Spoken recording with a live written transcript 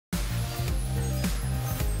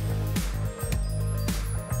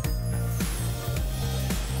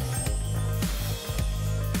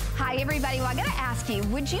Hey everybody, well, I gotta ask you,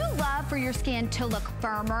 would you love for your skin to look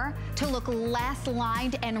firmer, to look less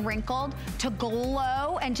lined and wrinkled, to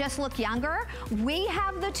glow and just look younger? We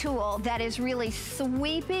have the tool that is really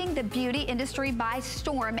sweeping the beauty industry by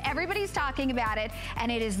storm. Everybody's talking about it,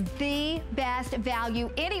 and it is the best value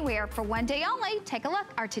anywhere for one day only. Take a look,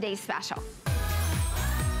 our today's special.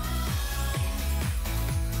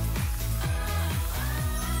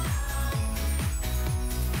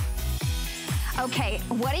 Okay,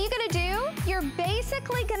 what are you gonna do? You're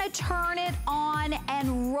basically gonna turn it on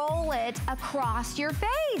and roll it across your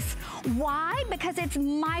face. Why? Because it's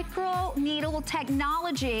micro needle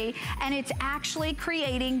technology and it's actually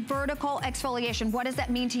creating vertical exfoliation. What does that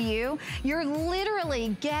mean to you? You're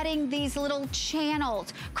literally getting these little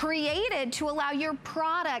channels created to allow your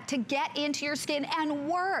product to get into your skin and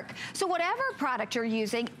work. So whatever product you're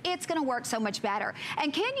using, it's gonna work so much better.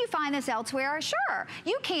 And can you find this elsewhere? Sure,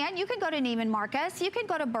 you can. You can go to Neiman Marcus. You can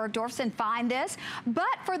go to Bergdorf's and find this, but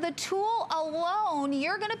for the tool alone,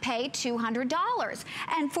 you're gonna pay $200.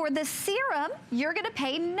 And for the serum, you're gonna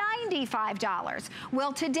pay $95.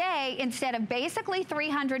 Well, today, instead of basically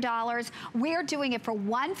 $300, we're doing it for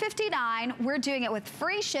 $159. We're doing it with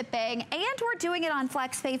free shipping, and we're doing it on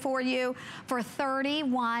FlexPay for you for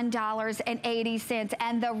 $31.80.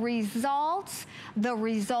 And the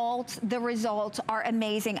results are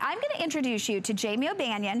amazing. I'm gonna introduce you to Jamie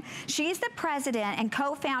O'Banion. She's the president and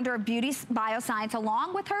co-founder of Bioscience,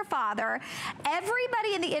 along with her father.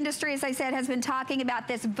 Everybody in the industry, as I said, has been talking about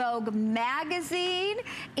this Vogue magazine,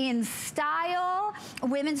 In Style,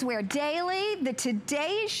 Women's Wear Daily, the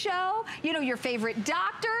Today Show, you know, your favorite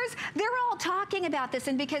doctors. They're all talking about this,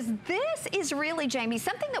 and because this is really, Jamie,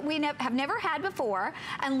 something that we have never had before,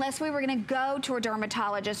 unless we were gonna go to a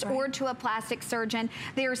dermatologist or to a plastic surgeon.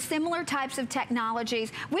 There are similar types of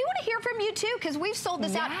technologies. We wanna hear from you too, because we've sold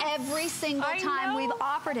this out every single time we've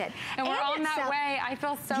offered it. And we're on that way. I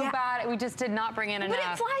feel so bad. We just did not bring in enough. But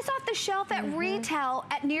it flies off the shelf at retail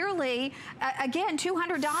at nearly, again,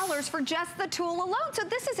 $200 for just the tool alone. So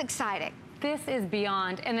this is exciting. This is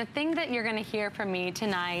beyond. And the thing that you're gonna hear from me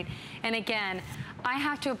tonight, and again, I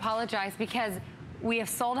have to apologize because we have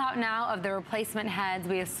sold out now of the replacement heads.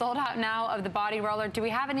 We have sold out now of the body roller. Do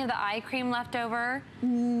we have any of the eye cream left over?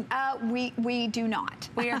 We do not.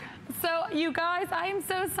 So you guys, I am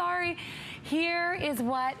so sorry. Here is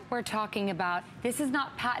what we're talking about. This is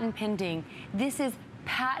not patent pending. This is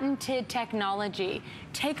patented technology.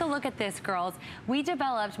 Take a look at this, girls. We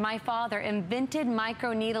developed, my father invented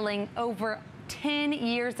microneedling over 10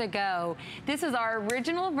 years ago. This is our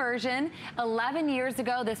original version. 11 years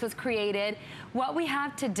ago, this was created. What we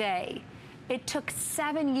have today, it took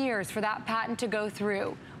 7 years for that patent to go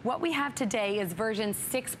through. What we have today is version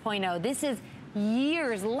 6.0. This is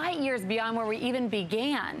years, light years beyond where we even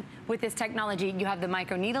began with this technology. You have the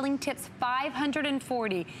microneedling tips,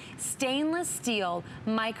 540 stainless steel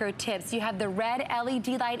micro tips. You have the red LED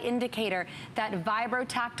light indicator, that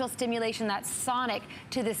vibrotactile stimulation, that sonic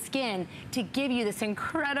to the skin to give you this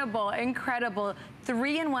incredible, incredible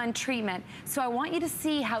 3-in-1 treatment. So I want you to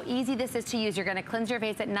see how easy this is to use. You're gonna cleanse your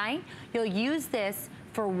face at night. You'll use this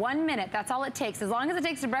for 1 minute. That's all it takes. As long as it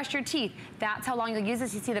takes to brush your teeth, that's how long you'll use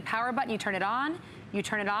this. You see the power button, you turn it on, you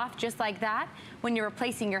turn it off just like that. When you're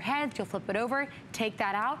replacing your heads, you'll flip it over, take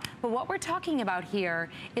that out. But what we're talking about here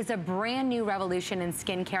is a brand new revolution in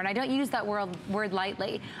skincare, and I don't use that word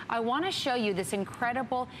lightly. I wanna show you this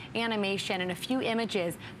incredible animation and a few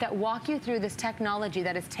images that walk you through this technology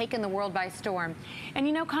that has taken the world by storm. And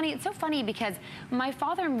you know, Connie, it's so funny because my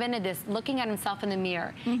father invented this looking at himself in the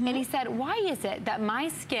mirror, and he said, why is it that my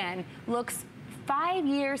skin looks 5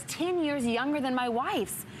 years, 10 years younger than my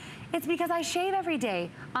wife's? It's because I shave every day.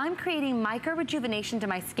 I'm creating micro rejuvenation to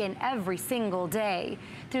my skin every single day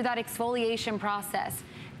through that exfoliation process.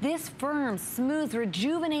 This firm, smooth,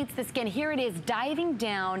 rejuvenates the skin. Here it is, diving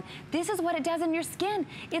down. This is what it does in your skin.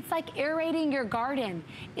 It's like aerating your garden.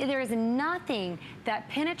 There is nothing that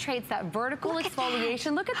penetrates that vertical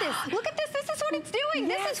exfoliation. Look at this. Look at this. This is what it's doing.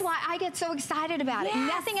 Yes. This is why I get so excited about it.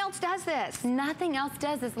 Nothing else does this. Nothing else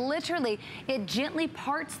does this. Literally, it gently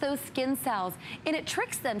parts those skin cells and it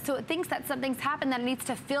tricks them. So it thinks that something's happened, that it needs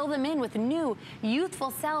to fill them in with new, youthful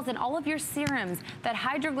cells. And all of your serums, that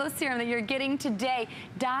Hydro Glow serum that you're getting today,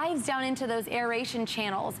 dives down into those aeration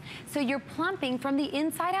channels. So you're plumping from the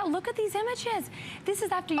inside out. Look at these images. This is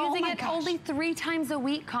after using it only 3 times a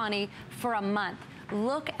week, Connie, for a month.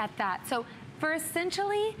 Look at that. So for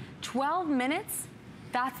essentially 12 minutes,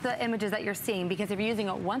 that's the images that you're seeing, because if you're using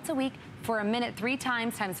it once a week for a minute 3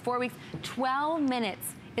 times, times 4 weeks, 12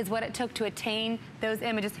 minutes is what it took to attain those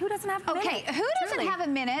images. Who doesn't have a minute? Okay, who doesn't have a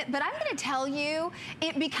minute? But I'm gonna tell you,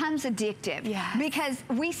 it becomes addictive. Yes. Because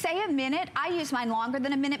we say a minute, I use mine longer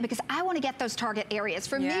than a minute because I wanna get those target areas.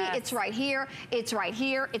 For me, it's right here, it's right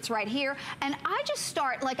here, it's right here. And I just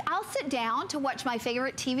start, like I'll sit down to watch my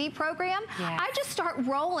favorite TV program. I just start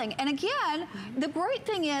rolling. And again, the great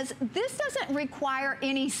thing is, this doesn't require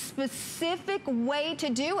any specific way to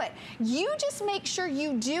do it. You just make sure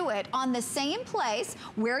you do it on the same place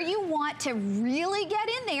where you want to really get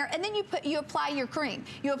in there, and then you apply your cream.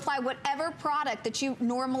 You apply whatever product that you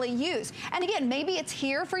normally use. And again, maybe it's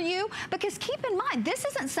here for you, because keep in mind, this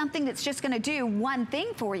isn't something that's just gonna do one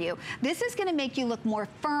thing for you. This is gonna make you look more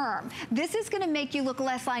firm. This is gonna make you look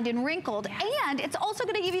less lined and wrinkled, and it's also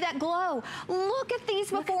gonna give you that glow. Look at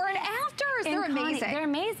these before and afters. They're amazing. They're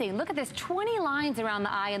amazing. Look at this, 20 lines around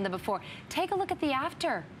the eye in the before. Take a look at the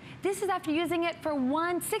after. This is after using it for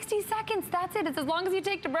 60 seconds. That's it. It's as long as you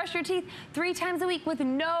take to brush your teeth 3 times a week with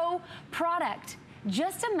no product.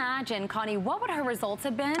 Just imagine, Connie, what would her results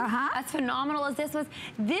have been? As phenomenal as this was.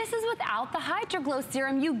 This is without the Hydro Glow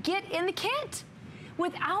serum you get in the kit.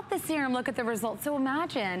 Without the serum, look at the results. So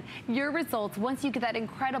imagine your results once you get that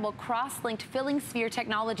incredible cross-linked filling sphere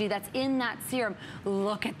technology that's in that serum.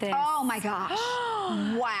 Look at this. Oh my gosh.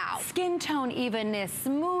 Wow. Skin tone evenness,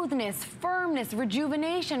 smoothness, firmness,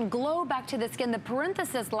 rejuvenation, glow back to the skin. The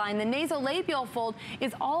parenthesis line, the nasolabial fold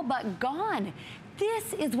is all but gone.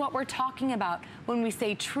 This is what we're talking about when we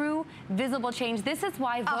say true visible change. This is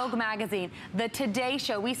why Vogue magazine, the Today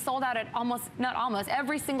Show, we sold out at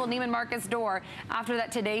every single Neiman Marcus store after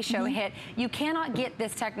that Today Show hit. You cannot get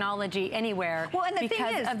this technology anywhere. Well, and the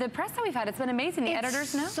because thing is, of the press that we've had. It's been amazing. The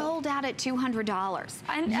editors know. Sold out at $200.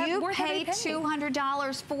 And you paid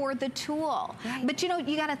 $200 for the tool. Right. But you know,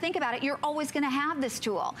 you got to think about it. You're always going to have this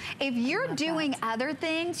tool. If you're doing other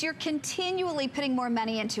things, you're continually putting more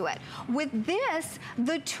money into it. With this,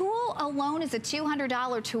 the tool alone is a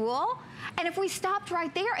 $200 tool. And if we stopped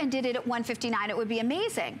right there and did it at $159, it would be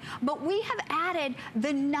amazing. But we have added the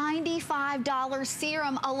 $95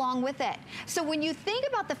 serum along with it. So when you think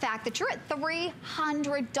about the fact that you're at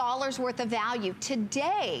 $300 worth of value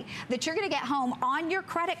today, that you're gonna get home on your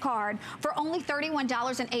credit card for only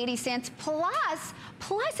 $31.80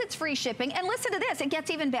 plus it's free shipping. And listen to this, it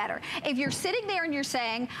gets even better. If you're sitting there and you're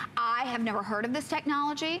saying, I have never heard of this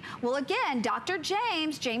technology, well again, Dr.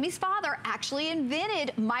 James, Jamie's father, actually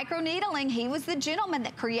invented microneedling. He was the gentleman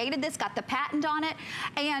that created this, got the patent on it,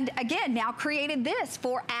 and again, now created this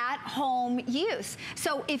for at-home use.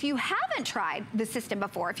 So if you haven't tried the system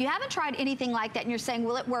before, if you haven't tried anything like that and you're saying,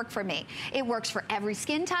 will it work for me? It works for every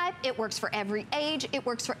skin type, it works for every age, it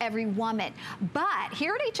works for every woman. But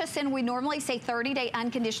here at HSN, we normally say 30-day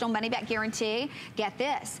unconditional money-back guarantee. Get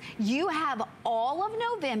this, you have all of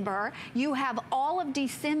November, you have all of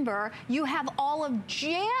December, you have all of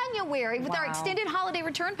January with our extended holiday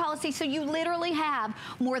return policy. So you literally have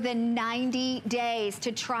more than 90 days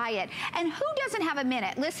to try it. And who doesn't have a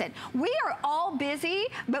minute? Listen, we are all busy,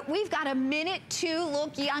 but we've got a minute to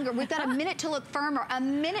look younger. We've got a minute to look firmer, a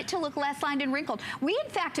minute to look less lined and wrinkled. We, in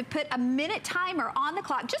fact, have put a minute timer on the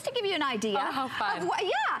clock just to give you an idea. Oh, how fun.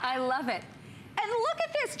 I love it. And look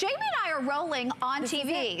at this. Jamie and I are rolling on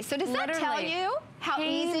TV. So does that tell you how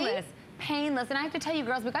easy? Painless. And I have to tell you,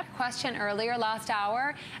 girls, we got a question earlier last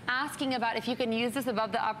hour asking about if you can use this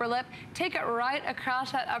above the upper lip. Take it right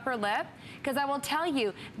across that upper lip, because I will tell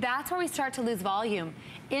you, that's where we start to lose volume.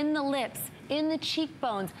 In the lips, in the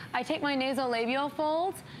cheekbones. I take my nasolabial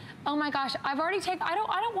folds. Oh my gosh, I've already taken, I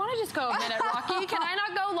don't want to just go a minute, Rocky. Can I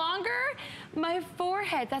not go longer? My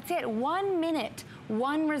forehead, that's it, 1 minute.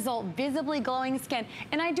 One result, visibly glowing skin.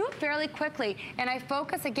 And I do it fairly quickly. And I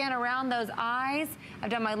focus again around those eyes. I've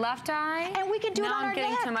done my left eye. And we can do it on our neck. Now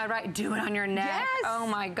I'm getting to my right. Do it on your neck. Yes. Oh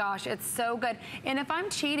my gosh, it's so good. And if I'm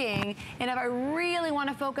cheating, and if I really want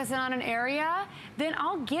to focus in on an area, then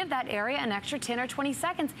I'll give that area an extra 10 or 20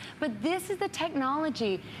 seconds. But this is the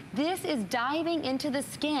technology. This is diving into the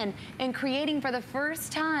skin and creating for the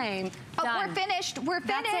first time. Oh, we're finished. We're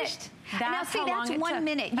finished. Now see, that's 1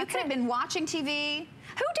 minute. You could have been watching TV.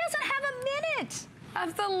 Who doesn't have a minute?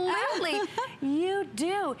 Absolutely. You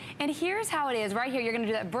do. And here's how it is. Right here, you're going to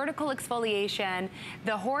do that vertical exfoliation,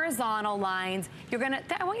 the horizontal lines. You're going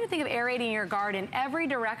to, I want you to think of aerating your garden every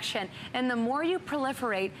direction. And the more you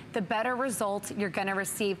proliferate, the better results you're going to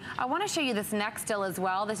receive. I want to show you this next still as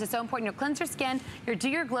well. This is so important. You'll cleanse your skin, you'll do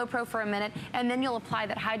your Glow Pro for a minute, and then you'll apply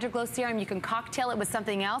that Hydro Glow serum. You can cocktail it with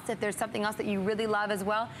something else. If there's something else that you really love as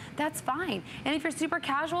well, that's fine. And if you're super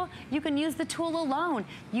casual, you can use the tool alone.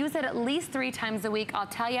 Use it at least 3 times a week. I'll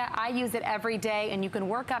tell you, I use it every day, and you can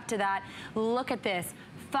work up to that. Look at this.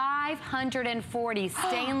 540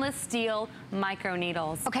 stainless steel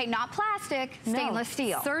microneedles. Okay, not plastic, stainless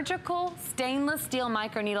steel. Surgical stainless steel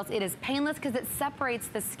microneedles. It is painless because it separates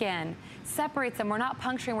the skin. Separates them. We're not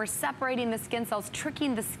puncturing, we're separating the skin cells,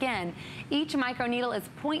 tricking the skin. Each microneedle is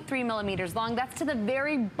 0.3 millimeters long. That's to the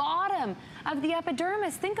very bottom of the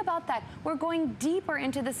epidermis. Think about that. We're going deeper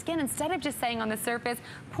into the skin instead of just saying on the surface,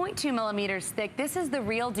 0.2 millimeters thick. This is the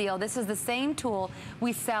real deal. This is the same tool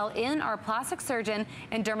we sell in our plastic surgeon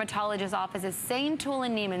and dermatologist offices. Same tool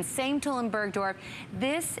in Neiman, same tool in Bergdorf.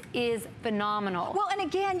 This is phenomenal. Well, and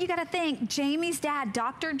again, you got to think, Jamie's dad,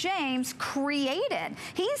 Dr. James, created.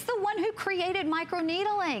 He's the one who created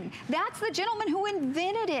microneedling. That's the gentleman who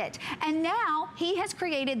invented it. And now he has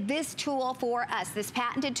created this tool for us, this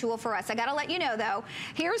patented tool for us. I got to let you know, though,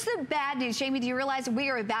 here's the bad news. Jamie, do you realize we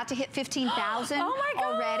are about to hit 15,000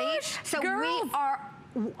 already? So girls,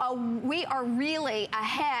 we are really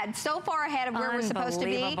ahead, so far ahead of where we're supposed to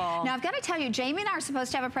be. Now, I've got to tell you, Jamie and I are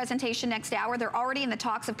supposed to have a presentation next hour. They're already in the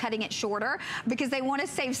talks of cutting it shorter because they want to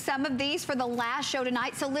save some of these for the last show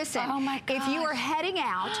tonight. So listen, if you are heading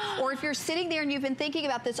out or if you're sitting there and you've been thinking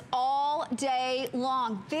about this all day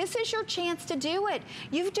long, this is your chance to do it.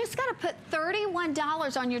 You've just got to put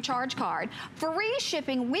 $31 on your charge card. Free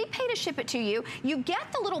shipping. We pay to ship it to you. You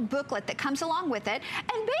get the little booklet that comes along with it.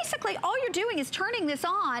 And basically, all you're doing is turning this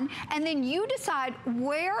on, and then you decide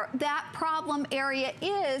where that problem area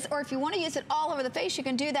is, or if you want to use it all over the face, you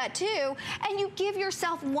can do that too, and you give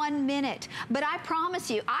yourself 1 minute. But I promise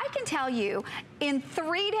you, I can tell you, in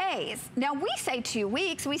 3 days, now we say 2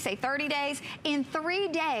 weeks, we say 30 days, in 3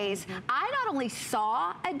 days, I not only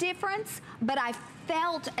saw a difference, but I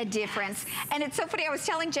felt a difference. And it's so funny, I was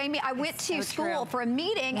telling Jamie, I went to school for a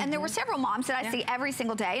meeting, and there were several moms that I see every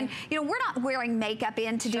single day, and you know, we're not wearing makeup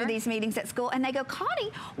in to do these meetings at school, and they go,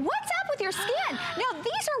 Connie, what's up with your skin? Now,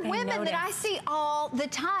 these are women that I see all the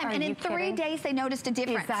time, and in 3 days, they noticed a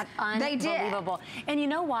difference. Is that unbelievable? They did. And you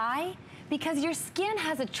know why? Because your skin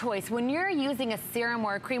has a choice. When you're using a serum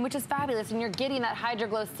or a cream, which is fabulous, and you're getting that Hydro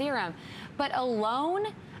Glow serum, but alone,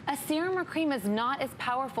 a serum or cream is not as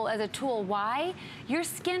powerful as a tool. Why? Your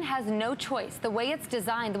skin has no choice. The way it's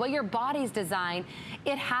designed, the way your body's designed,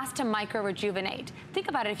 it has to micro-rejuvenate. Think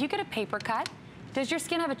about it. If you get a paper cut, does your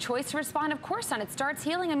skin have a choice to respond? Of course not. It starts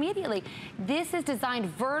healing immediately. This is designed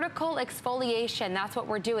vertical exfoliation. That's what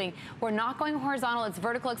we're doing. We're not going horizontal. It's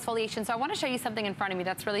vertical exfoliation. So I want to show you something in front of me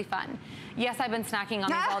that's really fun. Yes, I've been snacking on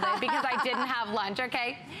these all day because I didn't have lunch,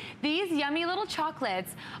 okay? These yummy little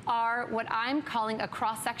chocolates are what I'm calling a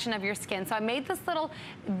cross-section of your skin. So I made this little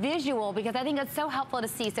visual because I think it's so helpful to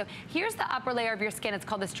see. So here's the upper layer of your skin. It's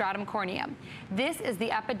called the stratum corneum. This is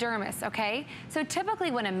the epidermis, okay? So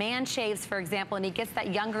typically when a man shaves, for example, and he gets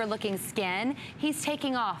that younger looking skin, he's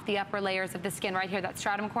taking off the upper layers of the skin right here, that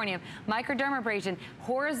stratum corneum. Microdermabrasion,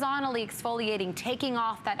 horizontally exfoliating, taking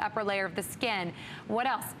off that upper layer of the skin. What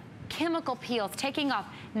else? Chemical peels, taking off.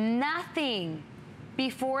 Nothing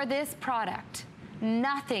before this product.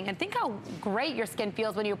 Nothing. And think how great your skin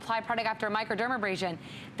feels when you apply product after a microdermabrasion.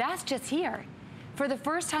 That's just here. For the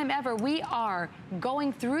first time ever, we are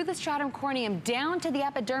going through the stratum corneum down to the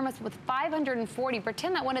epidermis with 540.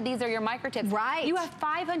 Pretend that one of these are your microtips. Right. You have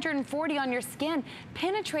 540 on your skin,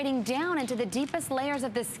 penetrating down into the deepest layers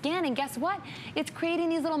of the skin. And guess what? It's creating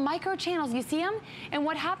these little micro channels. You see them? And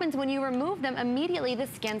what happens when you remove them? Immediately, the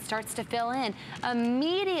skin starts to fill in.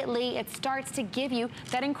 Immediately, it starts to give you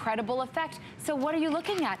that incredible effect. So what are you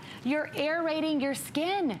looking at? You're aerating your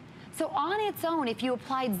skin. So on its own, if you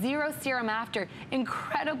applied zero serum after,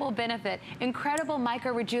 incredible benefit, incredible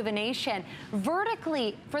micro-rejuvenation,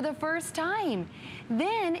 vertically for the first time.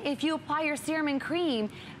 Then if you apply your serum and cream,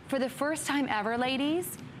 for the first time ever,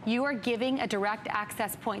 ladies, you are giving a direct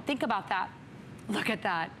access point. Think about that. Look at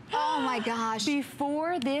that. Oh my gosh.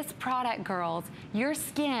 Before this product, girls, your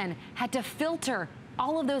skin had to filter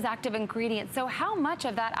all of those active ingredients. So how much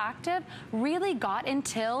of that active really got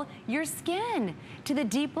into your skin? To the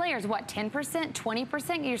deep layers, what, 10%,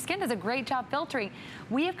 20%? Your skin does a great job filtering.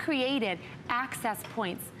 We have created access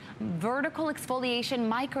points, vertical exfoliation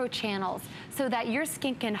microchannels, so that your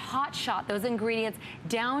skin can hot shot those ingredients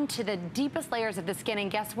down to the deepest layers of the skin. And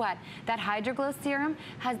guess what? That Hydro Glow serum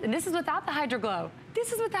has, and this is without the Hydro Glow.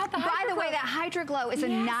 This is without the Hydro Glow. By the way, that Hydro Glow is a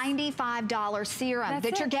 $95 serum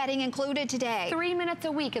that you're getting included today. 3 minutes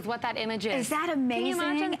a week is what that image is. Is that amazing? Can you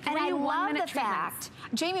imagine? And I love the fact,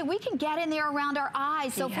 Jamie, we can get in there around our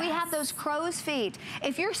eyes. So if we have those crow's feet,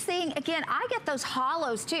 if you're seeing, again, I get those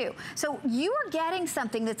hollows too. So you are getting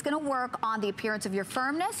something that's gonna work on the appearance of your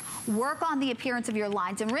firmness, work on the appearance of your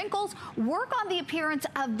lines and wrinkles, work on the appearance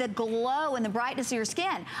of the glow and the brightness of your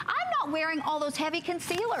skin. I'm not wearing all those heavy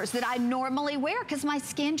concealers that I normally wear because my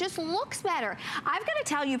skin just looks better. I've got to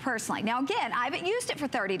tell you personally, now again, I haven't used it for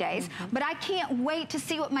 30 days, but I can't wait to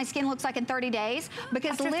see what my skin looks like in 30 days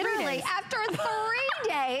because literally after 3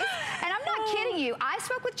 days, and I'm not kidding you, I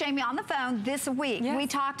spoke with Jamie on the phone this week. We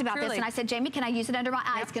talked about this and I said, Jamie, can I use it under my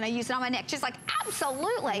eyes? Can I use it on my neck? She's like,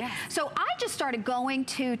 absolutely. So I just started going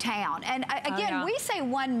to town. And again, we say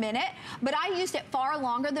 1 minute, but I used it far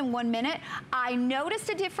longer than 1 minute. I noticed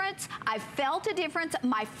a difference. I felt a difference.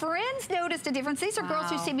 My friends noticed a difference. These are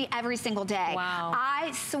girls who see me every single day.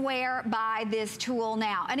 I swear by this tool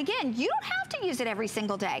now. And again, you don't have to use it every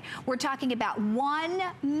single day. We're talking about 1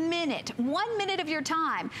 minute of your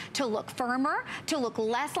time to look firmer, to look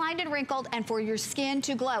less lined and wrinkled, and for your skin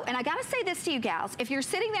to glow. And I gotta say this to you gals, if you're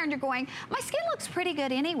sitting there and you're going, my skin looks pretty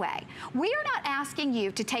good anyway, we are not asking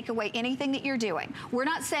you to take away anything that you're doing. We're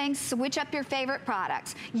not saying switch up your favorite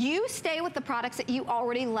products. You stay with the products that you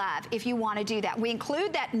already love if you want to do that. We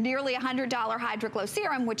include that nearly $100 Hydro Glow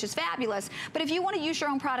Serum, which is fabulous, but if you want to use your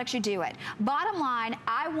own products, you do it. Bottom line,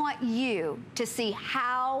 I want you to see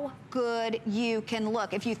how good you can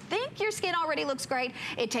look. If you think your skin already looks great,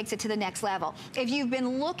 it takes it to the next level. If you've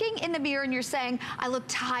been looking in the mirror and you're saying, I look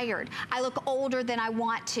tired, I look older than I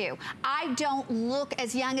want to, I don't look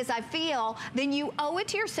as young as I feel, then you owe it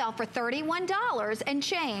to yourself for $31 and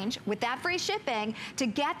change with that free shipping to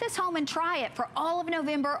get this home and try it for all of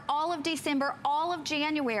November, all of December, all of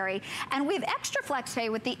January. And we have extra flex pay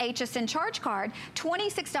with the HSN charge card,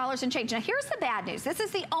 $26 and change. Now here's the bad news. This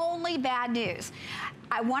is the only bad news.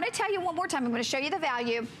 I want to tell you one more time, I'm going to show you the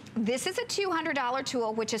value. This is a $200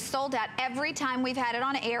 tool, which is sold out every time we've had it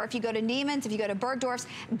on air. If you go to Neiman's, if you go to Bergdorf's,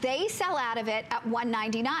 they sell out of it at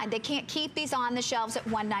 $199. They can't keep these on the shelves at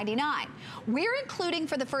 $199. We're including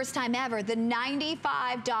for the first time ever the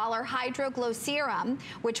 $95 Hydro Glow Serum,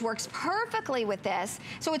 which works perfectly with this.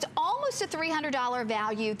 So it's almost a $300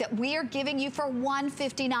 value that we are giving you for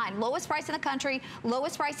 $159. Lowest price in the country,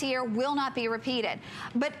 lowest price here, will not be repeated.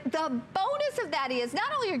 But the bonus of that is not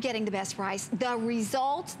only you're getting the best price, the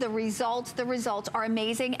results are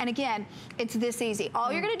amazing. And again, it's this easy.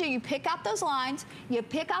 All you're gonna do, you pick out those lines, you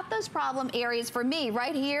pick out those problem areas for me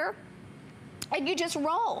right here, and you just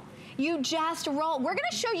roll. You just roll. We're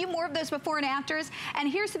gonna show you more of those before and afters.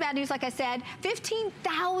 And here's the bad news, like I said,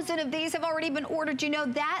 15,000 of these have already been ordered. You know,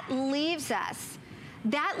 that leaves us.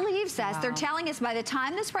 They're telling us by the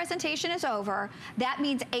time this presentation is over, that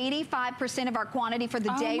means 85% of our quantity for the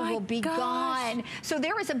day will be gone. So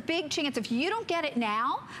there is a big chance if you don't get it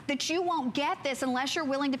now that you won't get this unless you're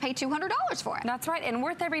willing to pay $200 for it. That's right, and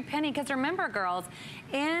worth every penny, because remember, girls,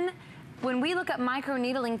 when we look at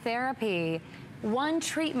microneedling therapy, one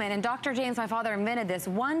treatment, and Dr. James, my father, invented this,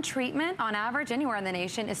 one treatment on average anywhere in the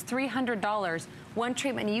nation is $300. One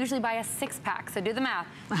treatment, you usually buy a 6-pack, so do the math.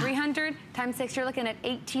 300 times 6, you're looking at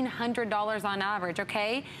 $1,800 on average,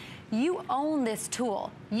 okay? You own this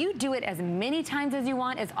tool. You do it as many times as you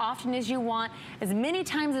want, as often as you want, as many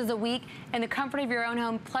times as a week, in the comfort of your own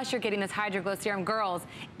home, plus you're getting this Hydro Glow Serum. Girls,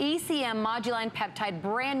 ECM Moduline Peptide,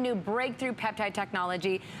 brand new breakthrough peptide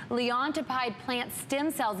technology, Leontopide plant stem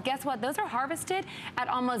cells. Guess what? Those are harvested at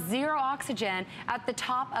almost zero oxygen at the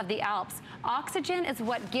top of the Alps. Oxygen is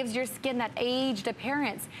what gives your skin that aged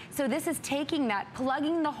appearance. So this is taking that,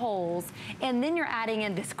 plugging the holes, and then you're adding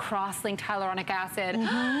in this cross-linked hyaluronic acid,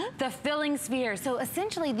 the filling sphere. So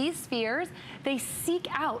essentially these spheres, they seek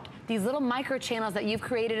out these little micro channels that you've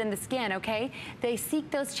created in the skin, okay? They seek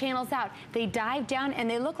those channels out. They dive down and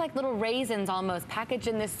they look like little raisins almost packaged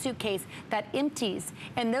in this suitcase that empties.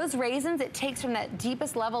 And those raisins, it takes from that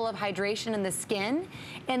deepest level of hydration in the skin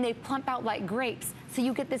and they plump out like grapes. So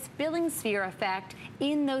you get this filling sphere effect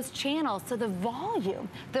in those channels. So the volume,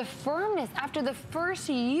 the firmness after the first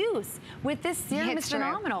use with this serum is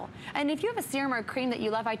phenomenal. And if you have a serum or a cream that you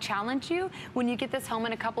love, I challenge you when you get this home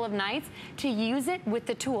in a couple of nights to use it with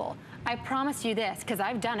the tool. I promise you this, because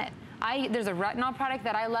I've done it. There's a retinol product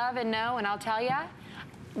that I love and know, and I'll tell you,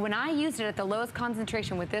 when I used it at the lowest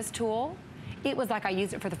concentration with this tool, it was like I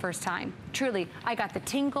used it for the first time. Truly, I got the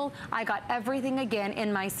tingle, I got everything again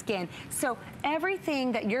in my skin. So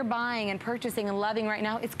everything that you're buying and purchasing and loving right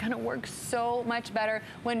now, it's gonna work so much better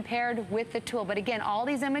when paired with the tool. But again, all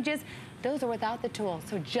these images, those are without the tool.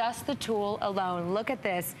 So just the tool alone. Look at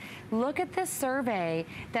this. Look at this survey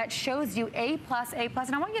that shows you A+, A+.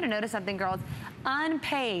 And I want you to notice something, girls.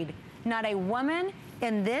 Unpaid. Not a woman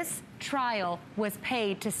in this trial was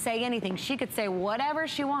paid to say anything. She could say whatever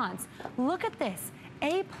she wants. Look at this.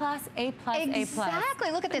 A plus, A plus, A plus.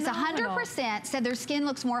 Exactly. Look at this. 100% said their skin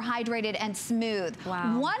looks more hydrated and smooth.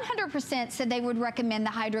 Wow. 100% said they would recommend the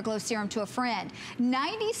Hydro Glow Serum to a friend.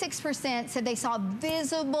 96% said they saw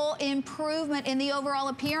visible improvement in the overall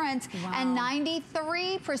appearance. Wow. And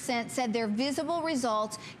 93% said their visible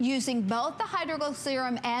results using both the Hydro Glow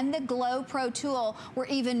Serum and the Glow Pro tool were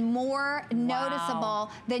even more noticeable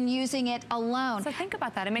than using it alone. So think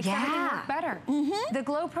about that. It makes everything work better. The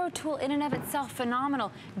Glow Pro tool in and of itself,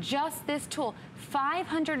 phenomenal. Just this tool,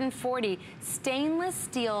 540 stainless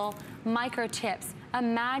steel micro tips.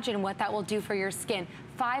 Imagine what that will do for your skin.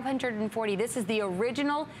 540. This is the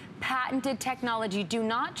original patented technology. Do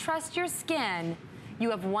not trust your skin. You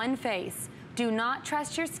have one face. Do not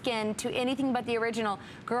trust your skin to anything but the original.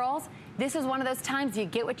 Girls, this is one of those times you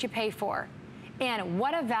get what you pay for. And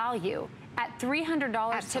what a value. At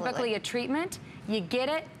 $300 typically a treatment, you get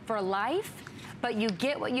it for life, but you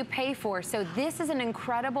get what you pay for. So this is an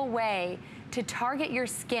incredible way to target your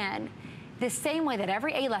skin the same way that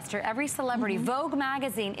every A-lister, every celebrity, Vogue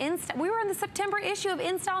magazine, we were in the September issue of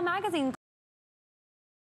InStyle magazine.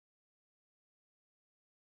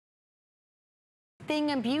 Thing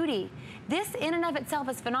and beauty. This in and of itself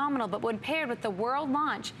is phenomenal, but when paired with the world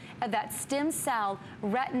launch of that stem cell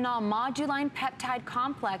retinol moduline peptide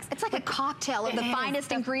complex. It's like a cocktail of the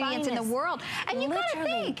finest ingredients in the world. And you gotta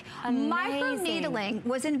think, microneedling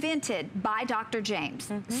was invented by Dr. James.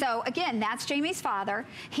 So again, that's Jamie's father.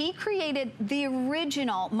 He created the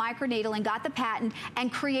original microneedling, got the patent,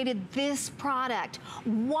 and created this product.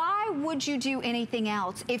 Why would you do anything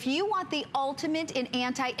else? If you want the ultimate in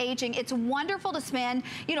anti-aging, it's wonderful to spend,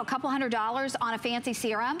 you know, a couple $100 on a fancy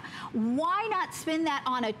serum. Why not spend that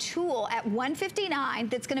on a tool at $159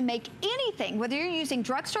 that's going to make anything, whether you're using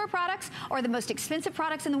drugstore products or the most expensive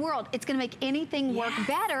products in the world, it's going to make anything work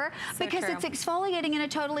better because it's exfoliating in a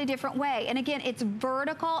totally different way. And again, it's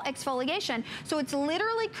vertical exfoliation. So it's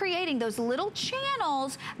literally creating those little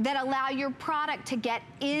channels that allow your product to get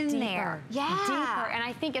in there. Deeper. And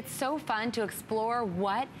I think it's so fun to explore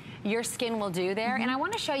what your skin will do there. And I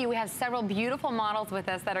want to show you, we have several beautiful models with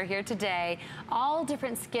us that are here today, all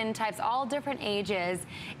different skin types, all different ages.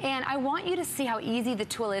 And I want you to see how easy the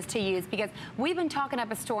tool is to use, because we've been talking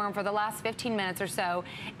up a storm for the last 15 minutes or so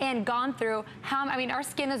and gone through how, I mean, our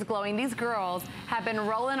skin is glowing. These girls have been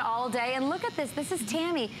rolling all day. And look at this. This is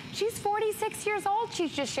Tammy. She's 46 years old.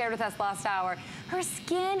 She's just shared with us last hour. Her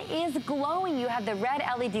skin is glowing. You have the red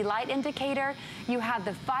LED light indicator. You have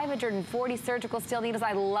the 540 surgical steel needles.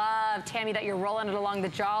 I love, Tammy, that you're rolling it along the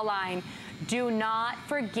jawline. Do not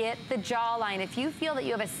forget the jawline. If you feel that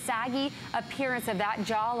you have a saggy appearance of that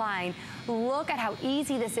jawline, look at how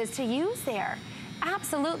easy this is to use there.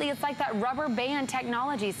 Absolutely, it's like that rubber band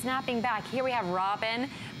technology snapping back. Here we have Robin,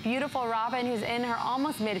 beautiful Robin, who's in her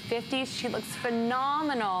almost mid-50s. She looks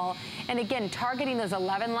phenomenal. And again, targeting those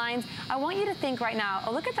 11 lines. I want you to think right now,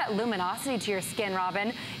 oh, look at that luminosity to your skin,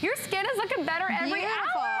 Robin. Your skin is looking better every hour.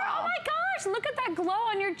 Oh my gosh, look at that glow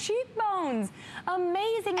on your cheekbones.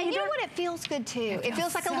 Amazing. And you know what? It feels good too. It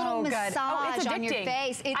feels like a little massage on your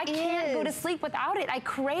face. I can't go to sleep without it. I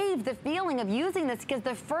crave the feeling of using this because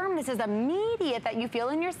the firmness is immediate that you feel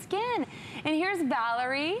in your skin. And here's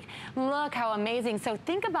Valerie. Look how amazing. So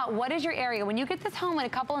think about what is your area. When you get this home in a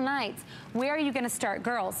couple of nights, where are you going to start?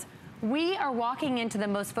 Girls, we are walking into the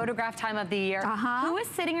most photographed time of the year. Who is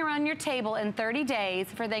sitting around your table in 30 days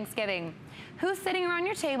for Thanksgiving? Who's sitting around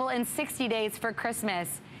your table in 60 days for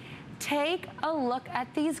Christmas? Take a look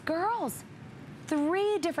at these girls.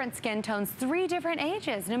 3 different skin tones, 3 different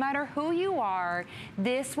ages. No matter who you are,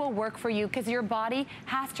 this will work for you because your body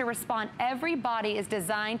has to respond. Every body is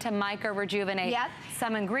designed to micro-rejuvenate.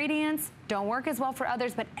 Some ingredients don't work as well for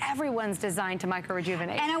others, but everyone's designed to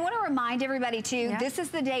micro-rejuvenate. And I want to remind everybody too, this is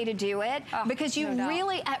the day to do it because you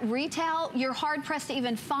really, at retail, you're hard-pressed to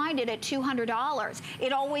even find it at $200.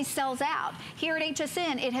 It always sells out. Here at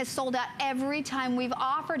HSN, it has sold out every time we've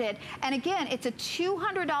offered it. And again, it's a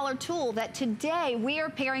 $200 tool that today we are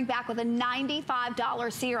pairing back with a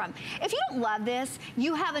 $95 serum. If you don't love this,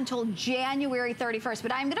 you have until January 31st,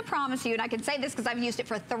 but I'm going to promise you, and I can say this because I've used it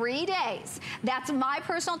for 3 days. That's my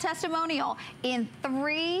personal testimonial. In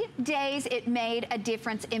 3 days, it made a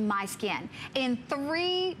difference in my skin. In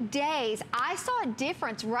 3 days, I saw a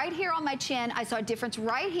difference right here on my chin. I saw a difference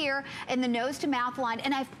right here in the nose to mouth line,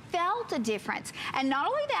 and I felt a difference. And not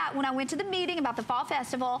only that, when I went to the meeting about the Fall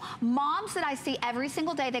Festival, moms that I see every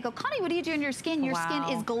single day, they go, Connie, what do you do in your skin? Your skin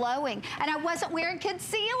is glowing. And I wasn't wearing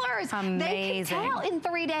concealers. They could tell in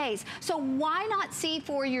 3 days. So why not see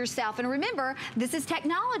for yourself? And remember, this is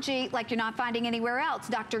technology like you're not finding anywhere else.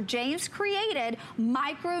 Dr. James created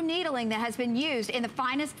micro needling that has been used in the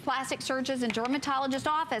finest plastic surgeons and dermatologist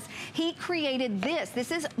office. He created this.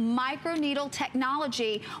 This is micro needle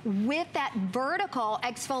technology with that vertical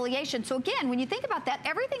exfoliation. So again, when you think about that,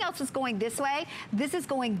 everything else is going this way. This is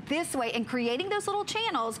going this way and creating those little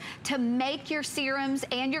channels to make your serums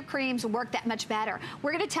and your creams work that much better.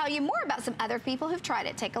 We're going to tell you more about some other people who've tried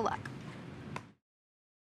it. Take a look.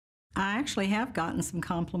 I actually have gotten some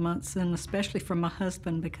compliments, and especially from my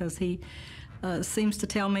husband, because he seems to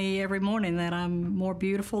tell me every morning that I'm more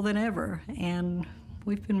beautiful than ever. And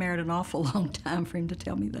we've been married an awful long time for him to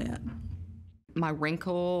tell me that. My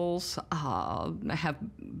wrinkles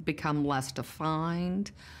have become less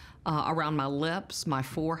defined around my lips, my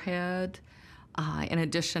forehead. In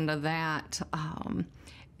addition to that,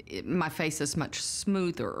 my face is much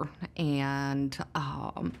smoother and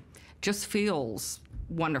just feels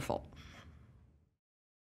wonderful.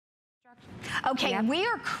 Okay, Yep. we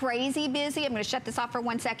are crazy busy. I'm going to shut this off for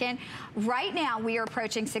 1 second. Right now, we are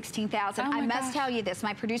approaching 16,000. Oh I my must gosh. tell you this.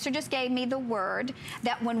 My producer just gave me the word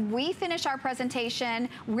that when we finish our presentation,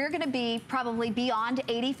 we're going to be probably beyond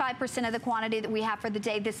 85% of the quantity that we have for the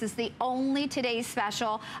day. This is the only today's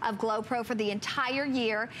special of Glow Pro for the entire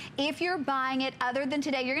year. If you're buying it other than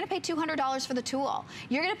today, you're going to pay $200 for the tool.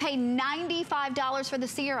 You're going to pay $95 for the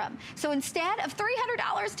serum. So instead of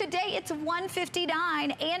 $300 today, it's $159,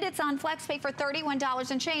 and it's on FlexPay for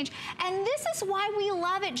 $31 and change. And this is why we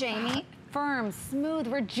love it, Jamie. Firm, smooth,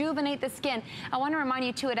 rejuvenate the skin. I want to remind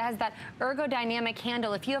you too, it has that ergodynamic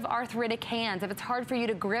handle. If you have arthritic hands, if it's hard for you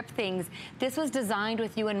to grip things, this was designed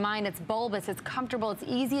with you in mind. It's bulbous, it's comfortable, it's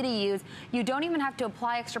easy to use. You don't even have to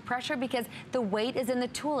apply extra pressure because the weight is in the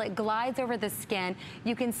tool. It glides over the skin.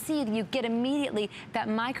 You can see you get immediately that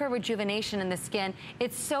micro rejuvenation in the skin.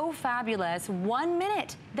 It's so fabulous. 1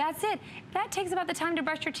 minute, that's it. That takes about the time to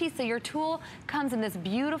brush your teeth. So your tool comes in this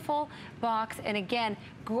beautiful box, and again,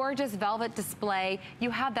 gorgeous velvet display.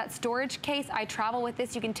 You have that storage case. I travel with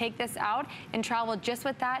this. You can take this out and travel just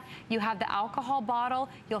with that. You have the alcohol bottle.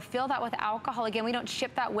 You'll fill that with alcohol. Again, we don't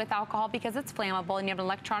ship that with alcohol because it's flammable, and you have an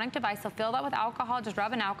electronic device, so fill that with alcohol. Just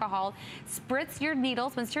rub in alcohol. Spritz your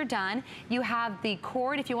needles once you're done. You have the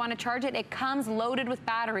cord if you want to charge it. It comes loaded with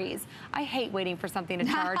batteries. I hate waiting for something to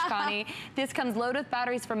charge, Connie. This comes loaded with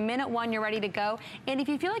batteries. From minute 1, you're ready to go. And if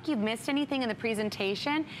you feel like you've missed anything in the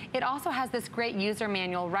presentation, it also has this great user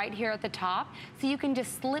manual right here at the top. So you can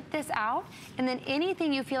just slip this out, and then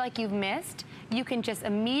anything you feel like you've missed, you can just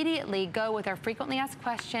immediately go with our frequently asked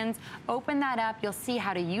questions, open that up, you'll see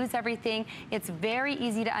how to use everything. It's very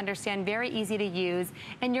easy to understand, very easy to use,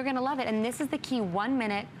 and you're gonna love it. And this is the key: 1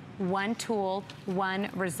 minute, 1 tool, 1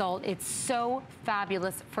 result. It's so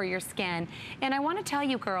fabulous for your skin. And I want to tell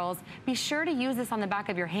you, girls, be sure to use this on the back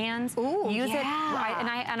of your hands. Ooh, use yeah.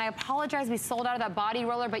 it. And I apologize, we sold out of that body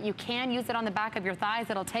roller, but you can use it on the back of your thighs.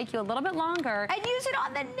 It'll take you a little bit longer. And use it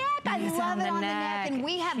on the neck. I love it on the neck. And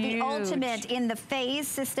we have the ultimate in the phase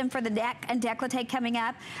system for the neck and décolleté coming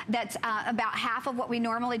up. That's about half of what we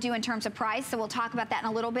normally do in terms of price. So we'll talk about that in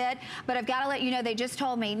a little bit. But I've got to let you know, they just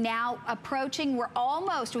told me now approaching, we're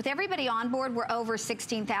almost, with everybody on board, we're over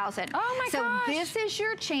 16,000. Oh my gosh. So this is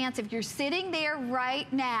your chance. If you're sitting there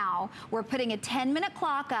right now, we're putting a 10-minute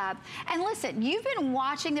clock up. And listen, you've been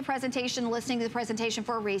watching the presentation, listening to the presentation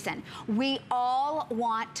for a reason. We all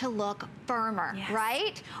want to look firmer, Yes.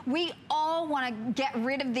 right? We all want to get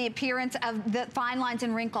rid of the appearance of the fine lines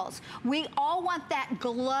and wrinkles. We all want that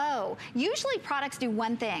glow. Usually products do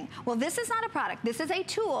one thing. Well, this is not a product. This is a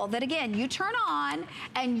tool that, again, you turn on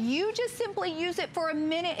and you just simply use it for a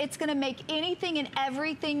minute. It's going to make anything and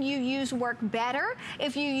everything you use work better.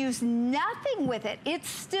 If you use nothing with it, it's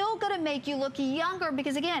still going to make you look younger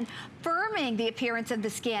because, again, firming the appearance of the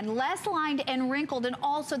skin, less lined and wrinkled, and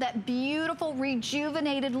also that beautiful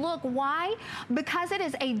rejuvenated look. Why? Because it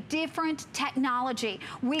is a different technology.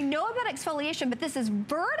 We know about exfoliation, but this is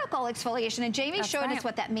vertical exfoliation, and Jamie showed us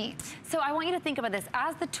what that means. So I want you to think about this.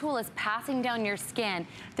 As the tool is passing down your skin,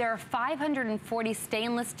 there are 540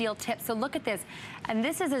 stainless steel tips. So look at this. And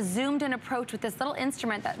this is a zoomed in approach with this little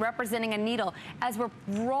instrument that representing a needle. As we're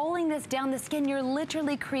rolling this down the skin, you're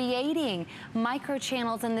literally creating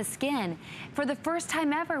microchannels in the skin. For the first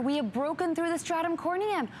time ever, we have broken through the stratum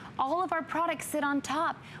corneum. All of our products sit on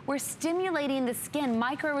top. We're stimulating the skin,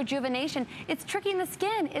 micro rejuvenation. It's tricking the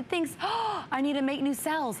skin. It thinks, oh, I need to make new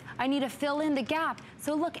cells. I need to fill in the gap.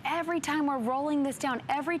 So look, every time we're rolling this down,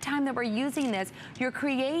 every time that we're using this, you're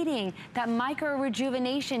creating that micro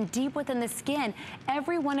rejuvenation deep within the skin. Every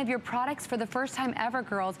every one of your products for the first time ever,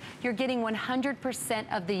 girls, you're getting 100%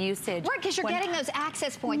 of the usage. Right, because you're getting those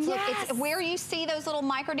access points. Yes. Look, it's where you see those little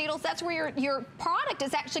micro needles, that's where your product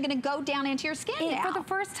is actually going to go down into your skin now. For the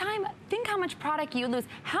first time, think how much product you lose.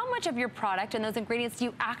 How much of your product and those ingredients do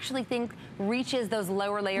you actually think reaches those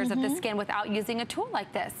lower layers of the skin without using a tool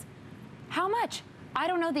like this? How much? I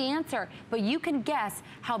don't know the answer, but you can guess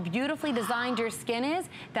how beautifully designed your skin is,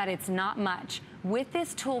 that it's not much. With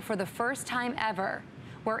this tool, for the first time ever,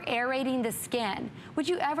 we're aerating the skin. Would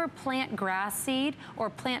you ever plant grass seed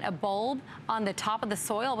or plant a bulb on the top of the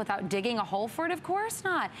soil without digging a hole for it? Of course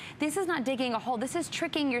not. This is not digging a hole. This is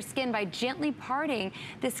tricking your skin by gently parting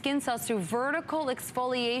the skin cells through vertical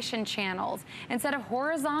exfoliation channels. Instead of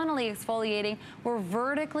horizontally exfoliating, we're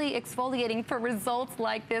vertically exfoliating for results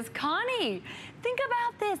like this. Connie, think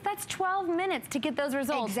about this. That's 12 minutes to get those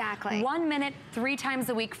results. Exactly. 1 minute, 3 times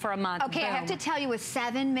a week for a month. Okay, Boom. I have to tell you, with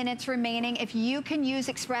 7 minutes remaining, if you can use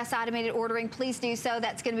express automated ordering, please do so.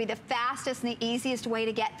 That's going to be the fastest and the easiest way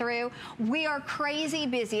to get through. We are crazy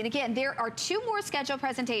busy. And again, there are 2 more scheduled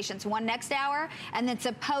presentations, one next hour and then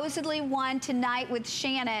supposedly one tonight with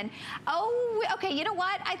Shannon. Oh, okay, you know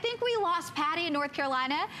what? I think we lost Patty in North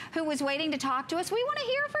Carolina, who was waiting to talk to us. We want to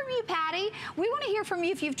hear from you, Patty. We want to hear from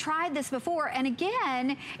you if you've tried this before. And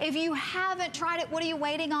again, if you haven't tried it, what are you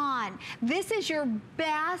waiting on? This is your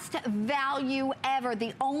best value ever.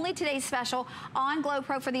 The only today's special on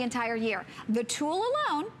GloPro for the entire year. The tool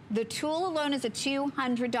alone is a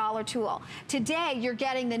 $200 tool. Today, you're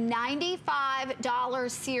getting the $95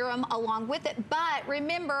 serum along with it, but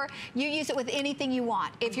remember, you use it with anything you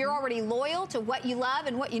want. If you're already loyal to what you love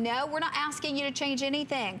and what you know, we're not asking you to change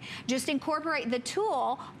anything. Just incorporate the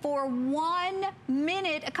tool for 1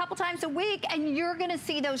 minute a couple times a week, and you're gonna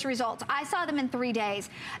see those results. I saw them in 3 days.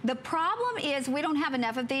 The problem is we don't have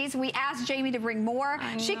enough of these. We asked Jamie to bring more.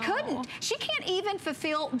 She couldn't. She can't even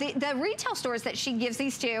fulfill the retail stores that she gives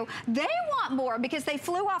these to. They want more because they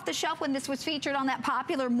flew off the shelf when this was featured on that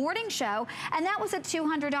popular morning show, and that was at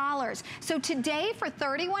 $200. So today, for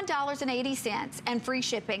 $31.80 and free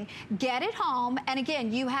shipping, get it home. And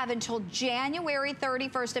again, you have until January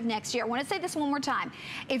 31st of next year. I want to say this one more time.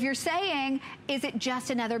 If you're saying, is it just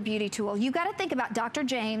another beauty tool? You got to think about Dr.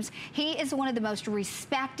 James. He is one of the most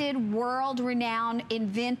respected, world-renowned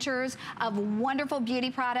inventors of wonderful beauty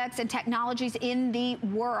products and technologies in the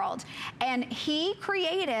world. And he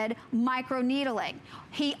created microneedling.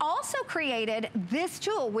 He also created this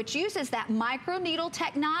tool, which uses that microneedle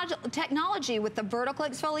technology with the vertical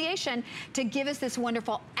exfoliation to give us this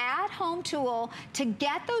wonderful at-home tool to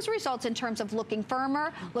get those results in terms of looking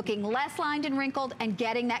firmer, looking less lined and wrinkled, and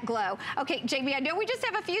getting that glow. Okay, Jamie, I know we just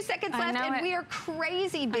have a few seconds left, and we are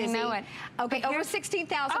crazy busy. I know it. Okay, over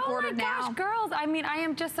 16,000 ordered now. Oh my gosh, girls, I mean, I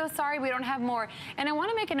am just so sorry we don't have more. And I want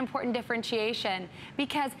to make an important differentiation,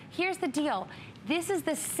 because here's the deal. This is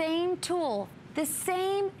the same tool. The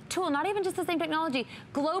same tool, not even just the same technology.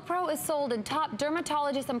 GloPro is sold in top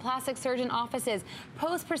dermatologists and plastic surgeon offices.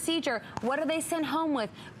 Post-procedure, what do they send home with?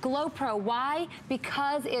 GloPro. Why?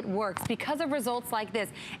 Because it works, because of results like this.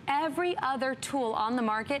 Every other tool on the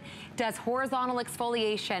market does horizontal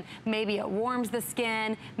exfoliation. Maybe it warms the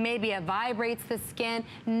skin, maybe it vibrates the skin.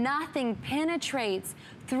 Nothing penetrates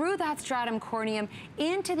through that stratum corneum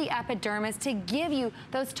into the epidermis to give you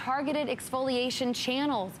those targeted exfoliation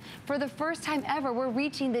channels. For the first time ever, we're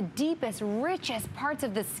reaching the deepest, richest parts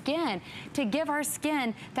of the skin to give our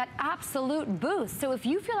skin that absolute boost. So if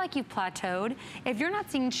you feel like you've plateaued, if you're not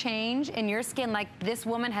seeing change in your skin like this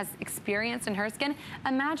woman has experienced in her skin,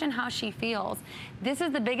 imagine how she feels. This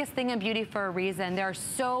is the biggest thing in beauty for a reason. There are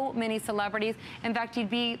so many celebrities. In fact,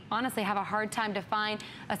 you'd honestly have a hard time to find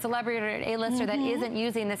a celebrity or an A-lister that isn't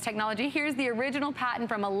using this technology. Here's the original patent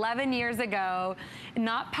from 11 years ago.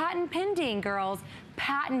 Not patent pending, girls,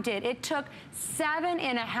 patented. It took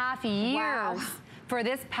 7.5 years for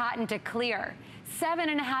this patent to clear.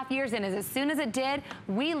 7.5 years, and as soon as it did,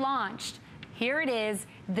 we launched. Here it is,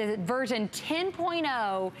 the version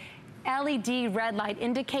 10.0 LED red light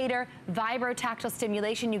indicator, vibrotactile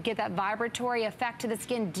stimulation. You get that vibratory effect to the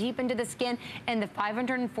skin, deep into the skin, and the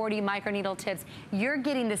 540 microneedle tips. You're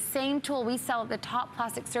getting the same tool we sell at the top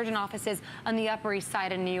plastic surgeon offices on the Upper East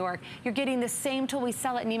Side in New York. You're getting the same tool we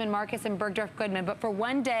sell at Neiman Marcus and Bergdorf Goodman. But for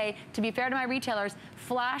one day, to be fair to my retailers,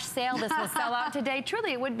 flash sale, this will sell out today.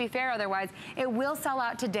 Truly, it wouldn't be fair otherwise. It will sell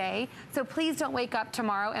out today. So please don't wake up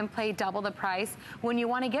tomorrow and pay double the price. When you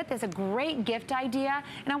want to get this, a great gift idea.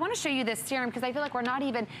 And I want to show you this serum because I feel like we're not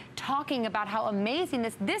even talking about how amazing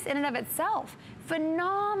this in and of itself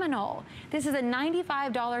phenomenal. This is a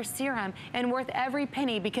 $95 serum and worth every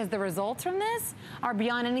penny because the results from this are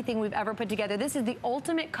beyond anything we've ever put together. This is the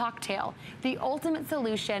ultimate cocktail, the ultimate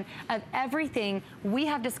solution of everything we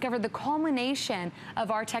have discovered, the culmination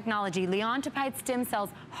of our technology. Leontopide stem cells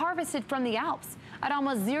harvested from the Alps at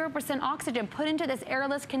almost 0% oxygen, put into this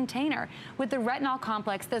airless container with the retinol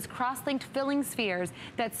complex, those cross-linked filling spheres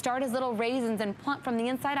that start as little raisins and plump from the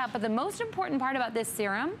inside out. But the most important part about this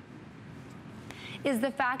serum is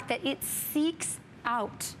the fact that it seeks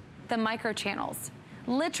out the microchannels.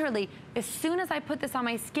 Literally, as soon as I put this on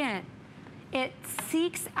my skin, it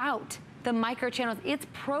seeks out the microchannels. It's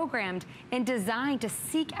programmed and designed to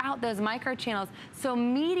seek out those microchannels. So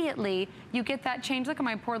immediately you get that change. Look at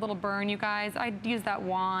my poor little burn, you guys. I use that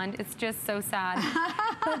wand. It's just so sad.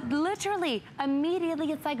 But literally,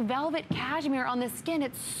 immediately, it's like velvet cashmere on the skin.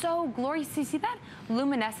 It's so glorious. You see that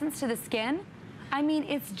luminescence to the skin? I mean,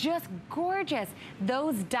 it's just gorgeous.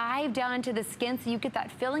 Those dive down into the skin so you get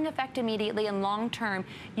that filling effect immediately, and long term,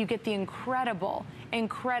 you get the incredible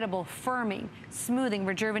firming, smoothing,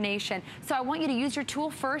 rejuvenation. So I want you to use your tool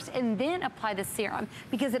first and then apply the serum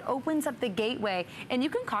because it opens up the gateway. And you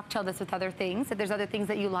can cocktail this with other things if there's other things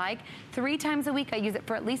that you like. 3 times a week, I use it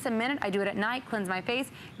for at least a minute. I do it at night, cleanse my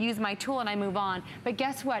face, use my tool, and I move on. But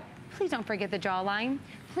guess what? Please don't forget the jawline.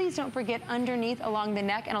 Please don't forget underneath along the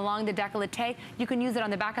neck and along the décolleté. You can use it on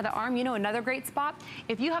the back of the arm. You know, another great spot,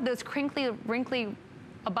 if you have those crinkly, wrinkly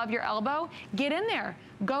above your elbow, get in there.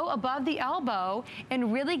 Go above the elbow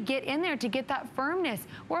and really get in there to get that firmness.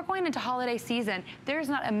 We're going into holiday season. There's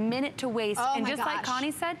not a minute to waste. Oh and my just gosh. like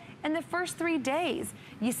Connie said, in the first 3 days,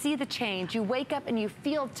 you see the change. You wake up and you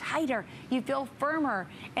feel tighter. You feel firmer.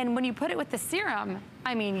 And when you put it with the serum,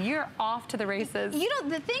 I mean, you're off to the races. You know,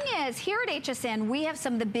 the thing is, here at HSN, we have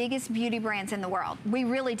some of the biggest beauty brands in the world. We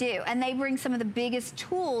really do. And they bring some of the biggest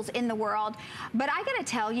tools in the world. But I gotta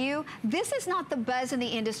tell you, this is not the buzz in the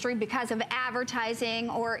industry because of advertising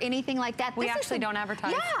or anything like that. We actually don't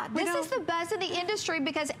advertise. Yeah, this is the buzz in the industry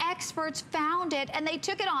because experts found it and they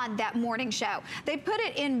took it on that morning show. They put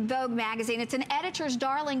it in Vogue magazine. It's an editor's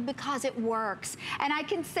darling because it works. And I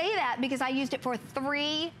can say that because I used it for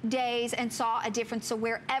 3 days and saw a difference. So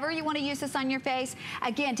wherever you want to use this on your face,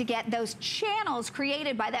 again, to get those channels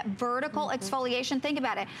created by that vertical exfoliation, think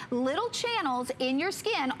about it. Little channels in your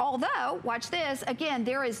skin, although, watch this, again,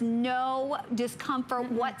 there is no discomfort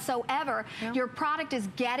whatsoever. Your product is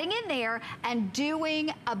getting in there and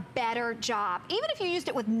doing a better job. Even if you used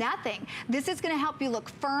it with nothing, this is going to help you look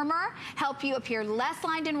firmer, help you appear less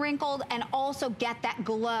lined and wrinkled, and also get that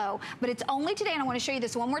glow. But it's only today, and I want to show you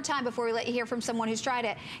this one more time before we let you hear from someone who's tried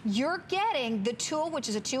it. You're getting the tool, which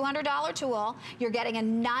is a $200 tool. You're getting a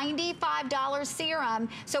 $95 serum.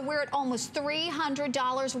 So we're at almost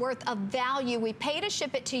 $300 worth of value. We pay to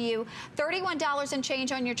ship it to you, $31 and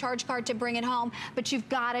change on your charge card to bring it home, but you've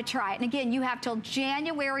got to try it. And again, you have till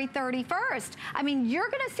January 31st. I mean, you're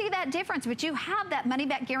going to see that difference, but you have that money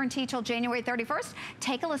back guarantee till January 31st.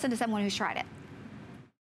 Take a listen to someone who's tried it.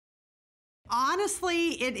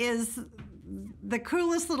 Honestly, it is the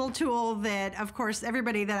coolest little tool that, of course,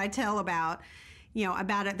 everybody that I tell about, you know,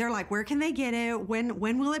 about it, they're like, where can they get it? When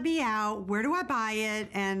will it be out? Where do I buy it?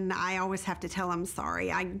 And I always have to tell them,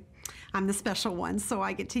 sorry, I'm the special one, so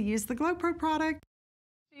I get to use the Glow Pro product.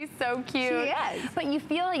 She's so cute. She is. But you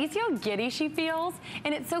see how giddy she feels?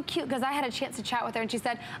 And it's so cute because I had a chance to chat with her and she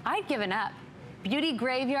said, I'd given up. Beauty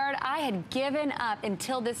graveyard, I had given up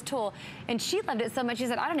until this tool. And she loved it so much, she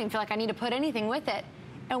said, I don't even feel like I need to put anything with it.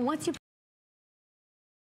 And once you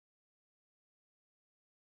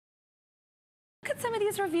look at some of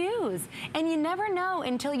these reviews, and you never know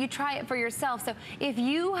until you try it for yourself. So if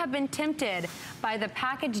you have been tempted by the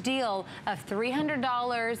package deal of $300,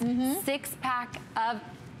 6-pack of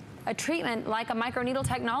a treatment like a microneedle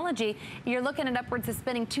technology, you're looking at upwards of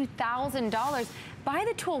spending $2,000. Buy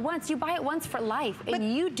the tool once. You buy it once for life,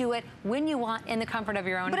 and you do it when you want in the comfort of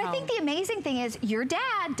your own home. But I think the amazing thing is your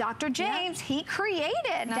dad, Dr. James, he created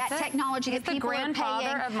that technology that people are paying. He's the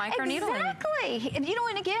grandfather of microneedling. Exactly. You know,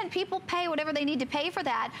 and again, people pay whatever they need to pay for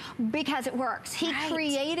that because it works. He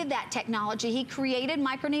created that technology. He created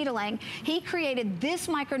microneedling. He created this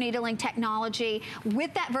microneedling technology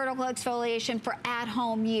with that vertical exfoliation for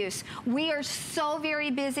at-home use. We are so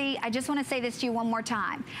very busy. I just want to say this to you one more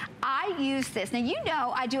time. I use this. Now, you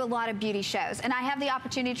know I do a lot of beauty shows, and I have the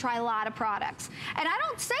opportunity to try a lot of products. And I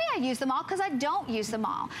don't say I use them all because I don't use them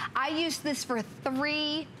all. I used this for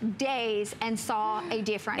 3 days and saw a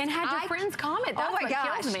difference. And had your friends comment. That's what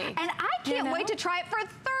kills me. And I can't wait to try it for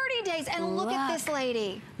 30 days. And look at this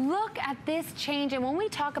lady. Look at this change. And when we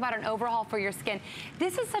talk about an overhaul for your skin,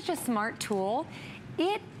 this is such a smart tool.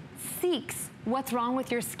 It seeks what's wrong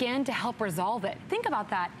with your skin to help resolve it. Think about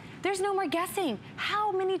that. There's no more guessing.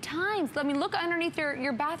 How many times? I mean, look underneath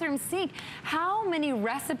your bathroom sink. How many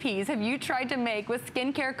recipes have you tried to make with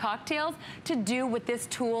skincare cocktails to do what this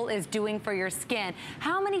tool is doing for your skin?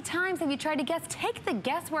 How many times have you tried to guess? Take the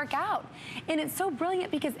guesswork out. And it's so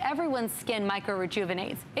brilliant because everyone's skin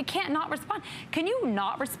micro-rejuvenates. It can't not respond. Can you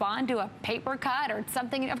not respond to a paper cut or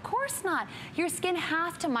something? Of course not. Your skin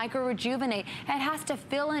has to micro-rejuvenate. It has to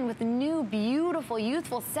fill in with new, beautiful,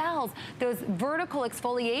 youthful cells, those vertical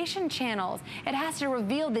exfoliation channels. It has to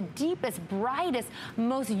reveal the deepest, brightest,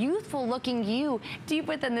 most youthful looking you deep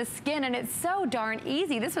within the skin, and it's so darn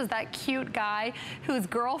easy. This was that cute guy whose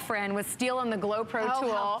girlfriend was stealing the Glow Pro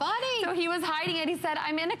tool. How funny. So he was hiding it. He said,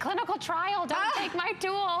 I'm in a clinical trial, don't take my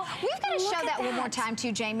tool. We've got to show that one more time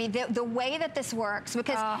too, Jamie, the way that this works,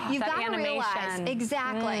 because you've got to realize,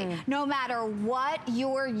 exactly, no matter what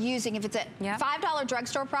you're using, if it's a $5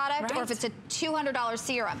 drugstore product or if it's a $200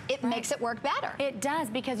 serum, it makes it work better. It does,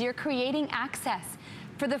 because you're creating access.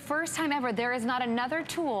 For the first time ever, there is not another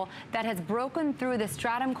tool that has broken through the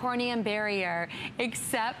stratum corneum barrier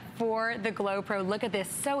except for the Glow Pro. Look at this,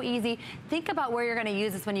 so easy. Think about where you're gonna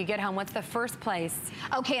use this when you get home. What's the first place?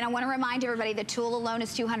 Okay, and I wanna remind everybody the tool alone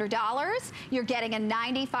is $200. You're getting a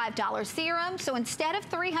 $95 serum, so instead of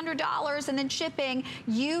 $300 and then shipping,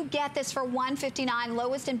 you get this for $159,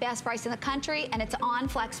 lowest and best price in the country, and it's on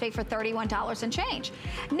FlexPay for $31 and change.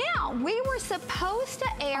 Now, we were supposed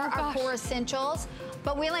to air our core essentials,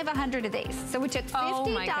 but we only have 100 of these. So we took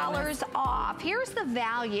 $50 off. Here's the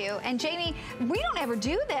value. And Jamie, we don't ever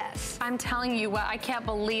do this. I'm telling you what, I can't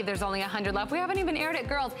believe there's only 100 left. We haven't even aired it,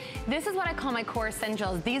 girls. This is what I call my core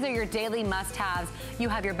essentials. These are your daily must-haves. You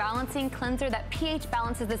have your balancing cleanser that pH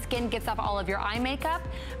balances the skin, gets off all of your eye makeup.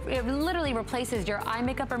 It literally replaces your eye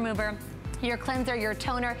makeup remover, your cleanser, your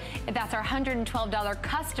toner. That's our $112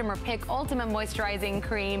 customer pick ultimate moisturizing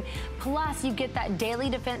cream. Plus you get that daily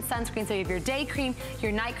defense sunscreen. So you have your day cream,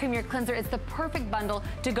 your night cream, your cleanser. It's the perfect bundle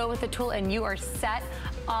to go with the tool, and you are set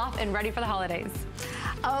off and ready for the holidays.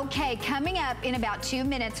 Okay, coming up in about 2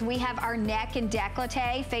 minutes, we have our neck and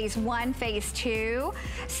décolleté, phase 1, phase 2.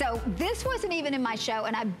 So this wasn't even in my show,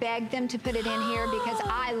 and I begged them to put it in here because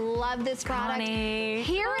I love this product.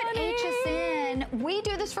 Here at HSN, we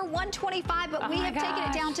do this for $125, but we have taken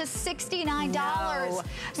it down to $69. No.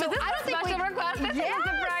 So this I don't think we request. This is a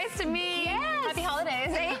surprise to me. Happy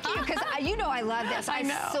holidays. Thank you, because you know I love this. I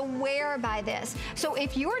swear by this. So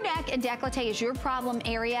if your neck and décolleté is your problem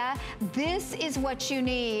area, this is what you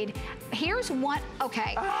need. Here's one.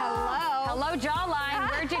 Okay. Hello, jawline.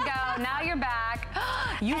 Where'd you go? Now you're back.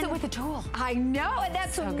 Use it with the tool. I know, and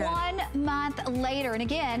that's so 1 month later. And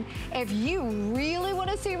again, if you really want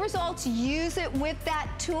to see results, use it with that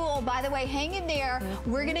tool. By the way, hang in there.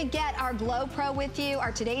 We're going to get our Glow Pro with you,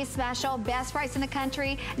 our today's special, best price in the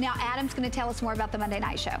country. Now, Adam's going to tell us more about the Monday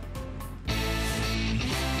Night Show.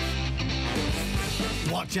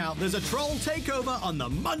 Watch out, there's a troll takeover on the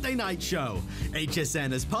Monday Night Show.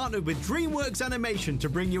 HSN has partnered with DreamWorks Animation to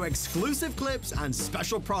bring you exclusive clips and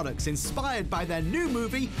special products inspired by their new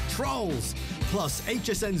movie, Trolls. Plus,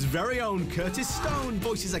 HSN's very own Curtis Stone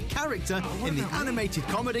voices a character in the animated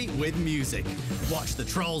comedy with music. Watch the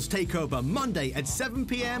Trolls Takeover Monday at 7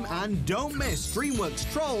 p.m. and don't miss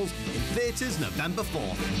DreamWorks Trolls in theaters November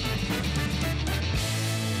 4th.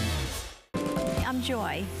 I'm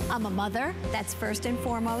Joy. I'm a mother, that's first and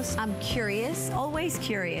foremost. I'm curious, always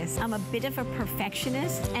curious. I'm a bit of a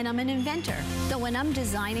perfectionist, and I'm an inventor. So when I'm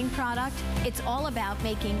designing product, it's all about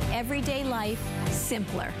making everyday life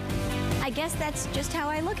simpler. I guess that's just how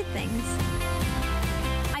I look at things.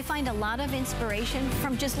 I find a lot of inspiration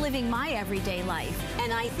from just living my everyday life.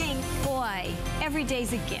 And I think, boy, every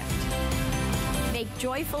day's a gift. Make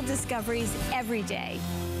joyful discoveries every day.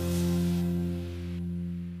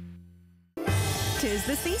 'Tis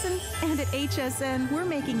the season, and at HSN, we're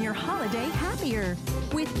making your holiday happier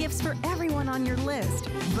with gifts for everyone on your list.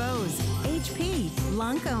 Bose, HP,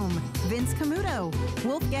 Lancome, Vince Camuto,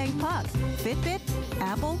 Wolfgang Puck, Fitbit,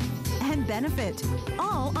 Apple, and Benefit,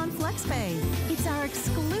 all on FlexPay. It's our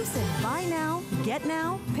exclusive buy now, get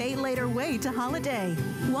now, pay later way to holiday.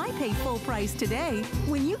 Why pay full price today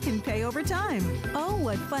when you can pay over time? Oh,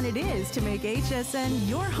 what fun it is to make HSN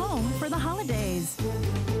your home for the holidays.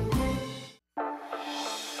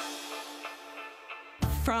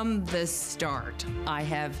 From the start, I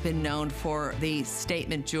have been known for the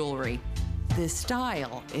statement jewelry. The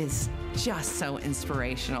style is just so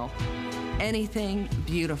inspirational. Anything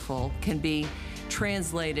beautiful can be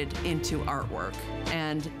translated into artwork,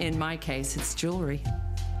 and in my case, it's jewelry.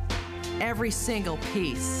 Every single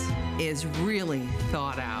piece is really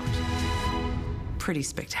thought out. Pretty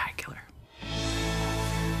spectacular.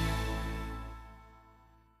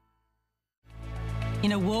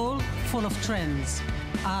 In a world full of trends,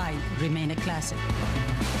 I remain a classic.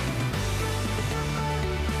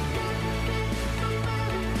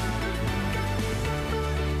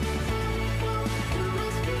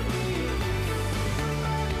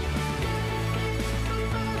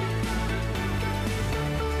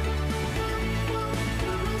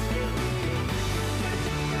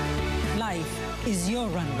 Life is your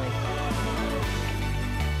runway.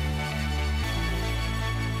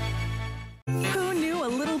 Who knew a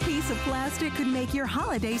little piece of plastic could make your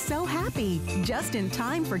holiday so happy? Just in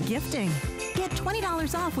time for gifting. Get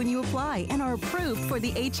 $20 off when you apply and are approved for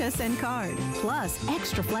the HSN card. Plus,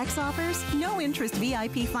 extra flex offers, no interest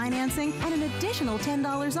VIP financing, and an additional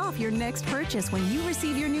 $10 off your next purchase when you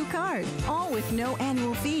receive your new card. All with no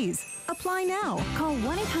annual fees. Apply now. Call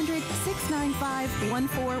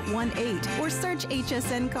 1-800-695-1418 or search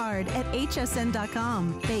HSN card at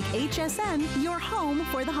hsn.com. Make HSN your home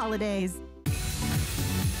for the holidays.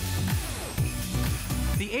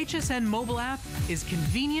 The HSN mobile app is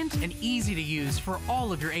convenient and easy to use for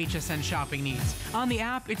all of your HSN shopping needs. On the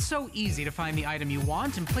app, it's so easy to find the item you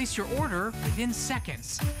want and place your order within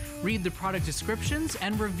seconds. Read the product descriptions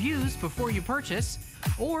and reviews before you purchase,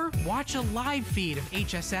 or watch a live feed of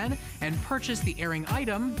HSN and purchase the airing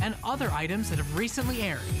item and other items that have recently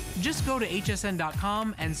aired. Just go to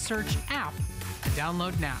hsn.com and search app to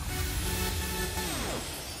download now.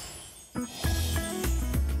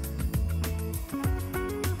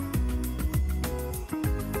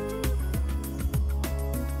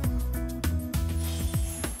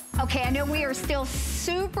 Okay, I know we are still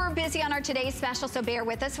super busy on our today's special, so bear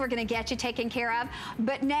with us. We're gonna get you taken care of.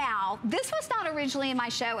 But now, this was not originally in my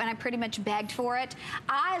show, and I pretty much begged for it.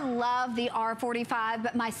 I love the R45,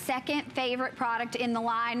 but my second favorite product in the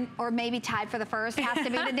line, or maybe tied for the first, has to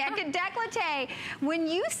be the neck and décolleté. When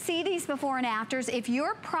you see these before and afters, if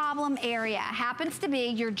your problem area happens to be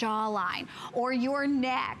your jawline, or your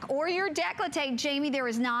neck, or your décolleté, Jamie, there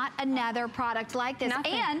is not another product like this.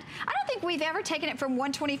 Nothing. And I don't think we've ever taken it from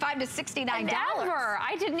 $125 to $69. Never.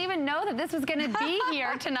 I didn't even know that this was going to be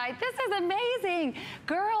here tonight. This is amazing.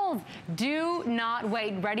 Girls, do not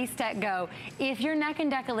wait. Ready, set, go. If your neck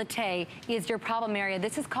and décolleté is your problem area,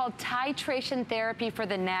 this is called titration therapy for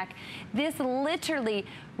the neck. This literally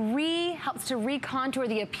helps to recontour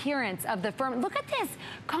the appearance of the firm. Look at this.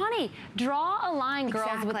 Connie, draw a line,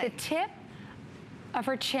 girls, with the tip of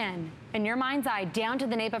her chin in your mind's eye down to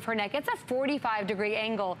the nape of her neck. It's a 45-degree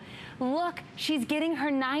angle. Look, she's getting her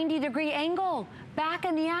 90-degree angle back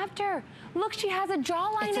in the after. Look, she has a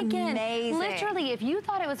jawline again. Amazing. Literally, if you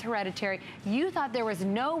thought it was hereditary, you thought there was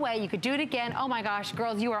no way you could do it again. Oh my gosh,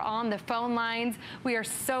 girls, you are on the phone lines. We are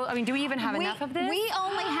so, I mean, do we even have enough of this? We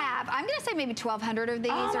only have, I'm gonna say maybe 1,200 of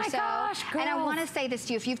these or so. Gosh, girls. And I wanna say this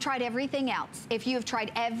to you, if you've tried everything else,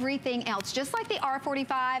 just like the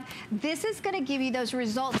R45, this is gonna give you those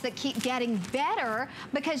results that keep getting better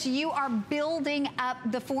because you are building up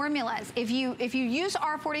the formulas. If you use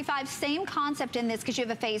R45, same concept in this because you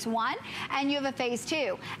have a phase 1 and you have a phase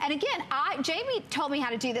 2. And again, Jamie told me how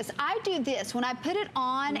to do this. I do this. When I put it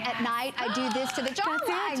on at night, I do this to the jawline.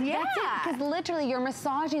 That's it. Because literally you're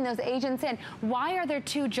massaging those agents in. Why are there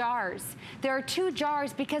 2 jars? There are 2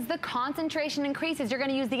 jars because the concentration increases. You're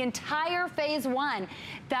going to use the entire phase 1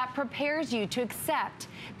 that prepares you to accept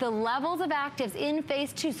the levels of actives in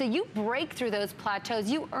phase 2. So you break through those plateaus.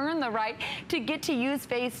 You earn the right to get to use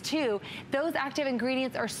phase 2. Those active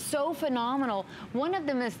ingredients are so phenomenal. One of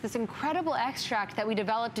them is this incredible extract that we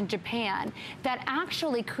developed in Japan that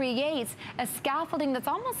actually creates a scaffolding that's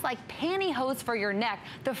almost like pantyhose for your neck.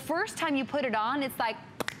 The first time you put it on, it's like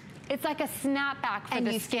a snapback for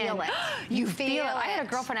the skin. Feel it. You feel it. I had a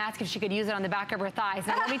girlfriend ask if she could use it on the back of her thighs.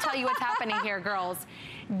 Now let me tell you what's happening here, girls.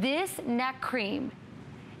 This neck cream,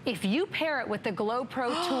 if you pair it with the Glow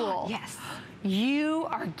Pro tool, yes, you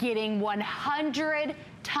are getting 100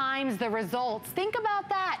 times the results. Think about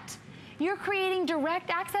that. You're creating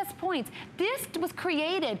direct access points. This was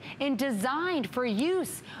created and designed for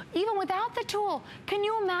use even without the tool. Can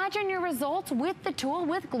you imagine your results with the tool,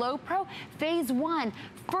 with Glow Pro? Phase 1,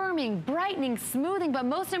 firming, brightening, smoothing, but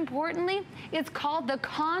most importantly, it's called the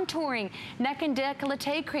contouring neck and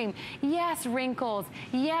décolleté cream. Yes, wrinkles,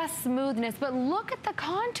 yes, smoothness, but look at the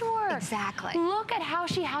contour. Exactly. Look at how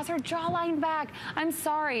she has her jawline back. I'm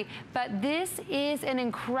sorry, but this is an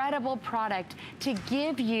incredible product to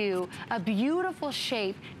give you a beautiful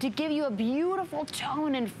shape, to give you a beautiful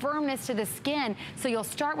tone and firmness to the skin. So you'll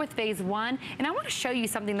start with phase 1, and I want to show you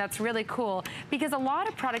something that's really cool because a lot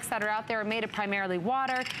of products that are out there are made of primarily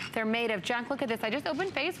water. They're made of junk. Look at this. I just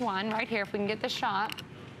opened phase 1 right here if we can get the shot.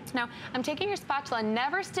 Now, I'm taking your spatula.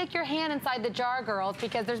 Never stick your hand inside the jar, girls,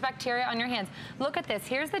 because there's bacteria on your hands. Look at this.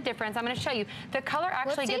 Here's the difference. I'm going to show you. The color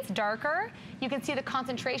actually gets darker. You can see the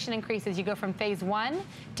concentration increases. You go from phase 1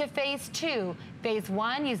 to phase 2. Phase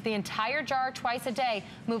 1, use the entire jar twice a day.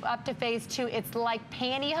 Move up to phase 2. It's like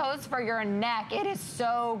pantyhose for your neck. It is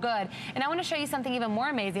so good. And I want to show you something even more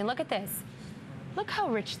amazing. Look at this. Look how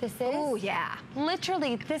rich this is. Oh, yeah.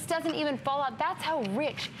 Literally, this doesn't even fall out. That's how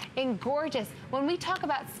rich and gorgeous. When we talk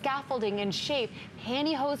about scaffolding and shape,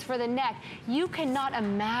 pantyhose for the neck, you cannot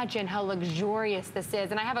imagine how luxurious this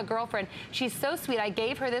is. And I have a girlfriend, she's so sweet. I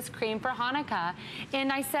gave her this cream for Hanukkah,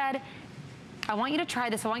 and I said, I want you to try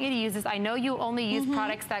this. I want you to use this. I know you only use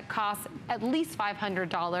products that cost at least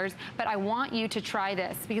 $500, but I want you to try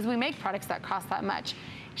this because we make products that cost that much.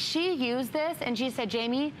 She used this and she said,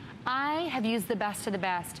 Jamie, I have used the best of the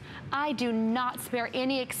best. I do not spare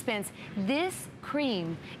any expense. This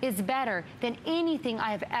cream is better than anything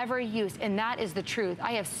I have ever used, and that is the truth.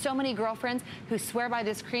 I have so many girlfriends who swear by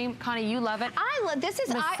this cream. Connie, you love it. I love this.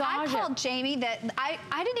 I called Jamie that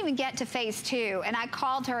I didn't even get to phase 2, and I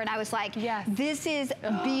called her and I was like, yes, this is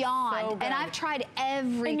beyond. So and I've tried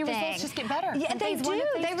everything. And your results just get better. Yeah, they do.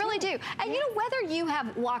 They really do. And you know, whether you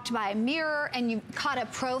have walked by a mirror and you caught a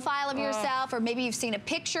profile of yourself, or maybe you've seen a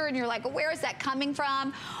picture and you're like, where is that coming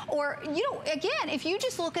from? Or, you know, again, if you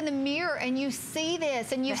just look in the mirror and you see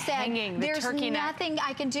this and you've said, there's nothing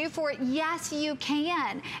I can do for it. Yes, you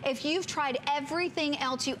can. If you've tried everything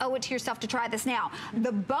else, you owe it to yourself to try this now.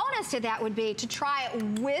 The bonus to that would be to try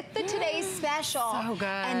it with the Today's Special. So good.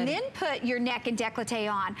 And then put your neck and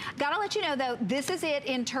décolleté on. Gotta let you know though, this is it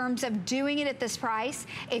in terms of doing it at this price.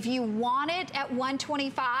 If you want it at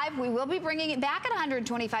 $125, we will be bringing it back at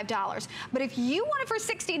 $125. But if you want it for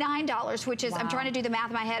 $69, which is, I'm trying to do the math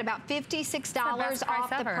in my head, about $56 off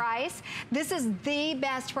the price, this is the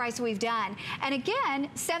best price we've done. And again,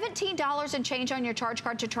 $17 and change on your charge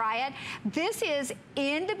card to try it. This is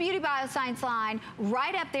in the Beauty Bioscience line,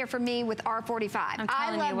 right up there for me with R45.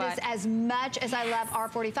 I love this as much as I love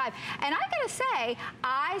R45. And I gotta say,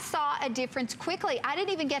 I saw a difference quickly. I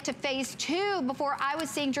didn't even get to phase 2 before I was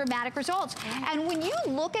seeing dramatic results. And when you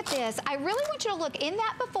look at this, I really want you to look in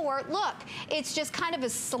that before. Look, it's just kind of a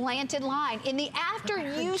slanted line. In the after,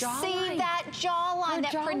 you see that jawline,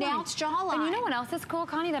 that pronounced jawline. And you know what else is cool,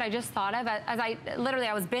 Connie, that I just thought of? As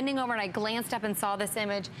I was bending over and I glanced up and saw this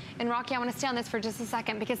image. And Rocky, I want to stay on this for just a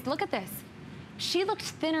second because look at this. She looked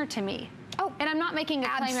thinner to me. Oh, and I'm not making a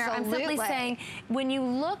claim here. I'm simply saying when you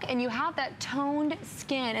look and you have that toned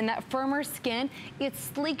skin and that firmer skin, it's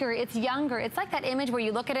sleeker, it's younger. It's like that image where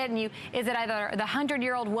you look at it and is it either the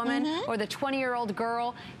 100-year-old woman or the 20-year-old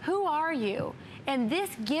girl? Who are you? And this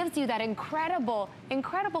gives you that incredible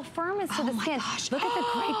firmness to the skin. Gosh. Look at the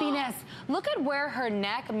crepiness. Look at where her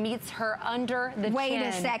neck meets her under the chin. Wait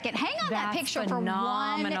a second. Hang on that picture for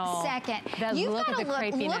 1 second. You've got to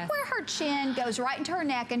look where her chin goes right into her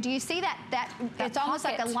neck. And do you see that it's almost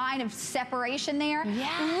like a line of separation there?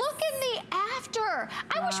 Yes. Look in the after.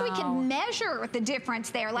 I wish we could measure the difference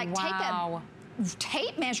there. Like take a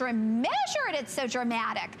tape measure and measure it. It's so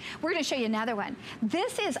dramatic. We're going to show you another one.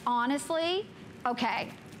 This is honestly, okay,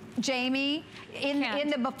 Jamie, in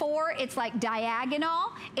the before, it's like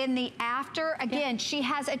diagonal. In the after, again, she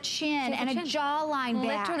has a chin and a jawline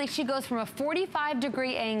back. Literally, she goes from a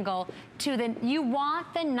 45-degree angle to you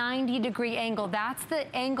want the 90-degree angle. That's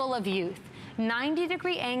the angle of youth.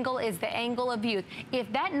 90-degree angle is the angle of youth.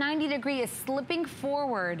 If that 90-degree is slipping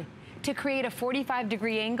forward to create a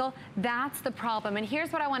 45-degree angle, that's the problem. And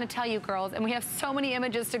here's what I want to tell you, girls, and we have so many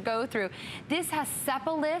images to go through. This has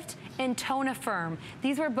Sepalift and Tonafirm.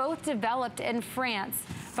 These were both developed in France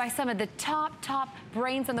by some of the top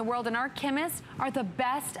brains in the world, and our chemists are the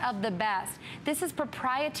best of the best. This is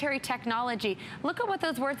proprietary technology. Look at what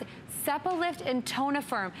those words, Sepalift and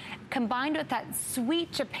Tonafirm, combined with that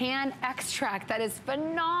sweet Japan extract that is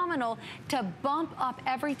phenomenal to bump up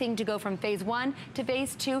everything to go from phase 1 to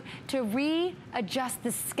phase 2 to readjust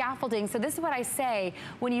the scaffolding. So this is what I say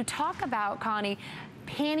when you talk about, Connie,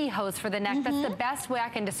 pantyhose for the neck. That's the best way I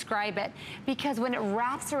can describe it, because when it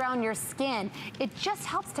wraps around your skin, it just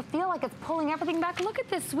helps to feel like it's pulling everything back. Look at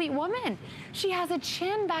this sweet woman. She has a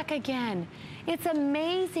chin back again. It's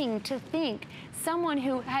amazing to think someone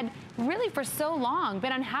who had really for so long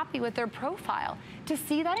been unhappy with their profile, to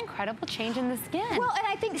see that incredible change in the skin. Well, and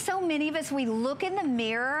I think so many of us, we look in the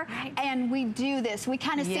mirror and we do this. We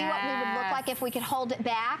kind of see what we would look like if we could hold it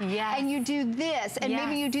back. And you do this, and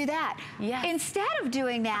maybe you do that. Instead of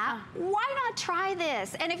doing that, why not try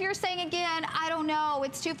this? And if you're saying again, I don't know,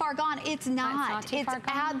 it's too far gone, it's not. It's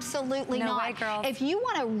absolutely not. No way, girls. If you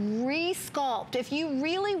want to re-sculpt, if you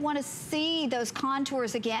really want to see those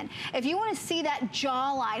contours again, if you want to see that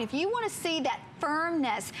jawline, if you want to see that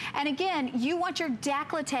firmness, and again, you want your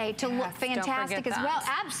décolleté to look fantastic as well.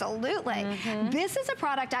 Absolutely. This is a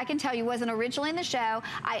product I can tell you wasn't originally in the show.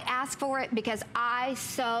 I asked for it because I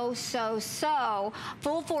so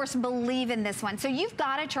full force believe in this one. So you've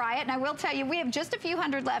got to try it, and I will tell you, we have just a few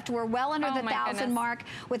hundred left. We're well under the 1,000 mark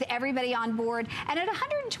with everybody on board. And at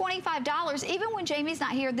 $125, even when Jamie's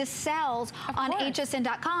not here, this sells on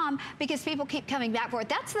hsn.com because people keep coming back for it.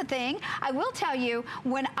 That's the thing. I will tell you,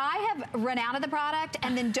 when I have run out of the product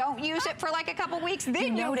and then don't use it for like a couple weeks,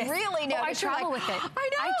 then you really notice. I travel with it. I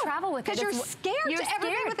know. I travel with it. Because you're scared to ever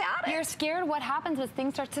be without it. You're scared what happens when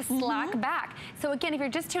things start to slack back. So again, if you're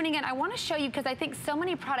just tuning in, I want to show you, because I think so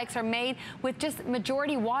many products are made with just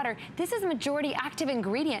majority water. This is majority active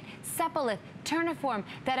ingredient, Cephalith, Turniform,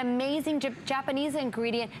 that amazing Japanese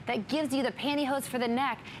ingredient that gives you the pantyhose for the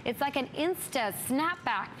neck. It's like an Insta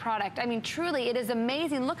snapback product. I mean, truly, it is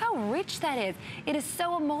amazing. Look how rich that is. It is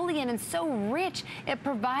so emollient and so rich. It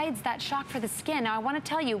provides that shock for the skin. Now, I want to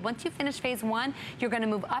tell you, once you finish phase 1, you're going to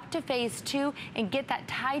move up to phase 2 and get that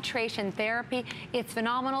titration therapy. It's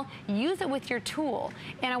phenomenal. Use it with your tool.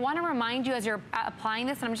 And I want to remind you as you're applying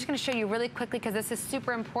this, and I'm just going to show you really quickly because this is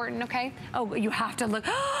super important, okay? Oh, you have to look.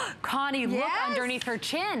 Connie, look underneath her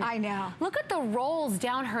chin. I know. Look at the rolls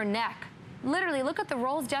down her neck. Literally, look at the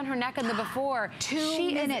rolls down her neck in the before.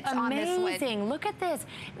 2 minutes on this one. Amazing. Look at this.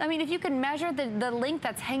 I mean, if you can measure the length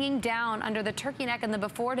that's hanging down under the turkey neck in the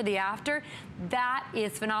before to the after, that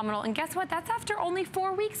is phenomenal. And guess what? That's after only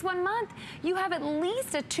 4 weeks, 1 month. You have at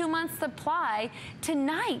least a 2-month supply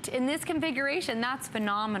tonight in this configuration. That's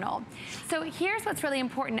phenomenal. So here's what's really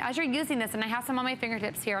important. As you're using this, and I have some on my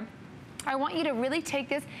fingertips here, I want you to really take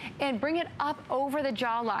this and bring it up over the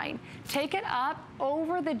jawline. Take it up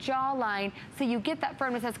over the jawline so you get that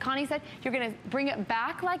firmness. As Connie said, you're gonna bring it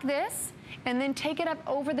back like this and then take it up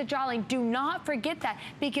over the jawline. Do not forget that,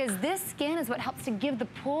 because this skin is what helps to give the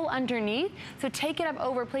pull underneath. So take it up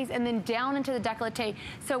over, please, and then down into the décolleté.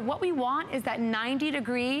 So what we want is that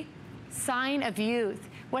 90-degree sign of youth.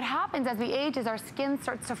 What happens as we age is our skin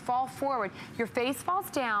starts to fall forward. Your face falls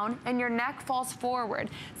down and your neck falls forward.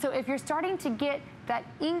 So if you're starting to get that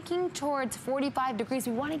inking towards 45 degrees,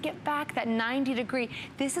 we want to get back that 90 degree.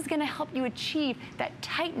 This is going to help you achieve that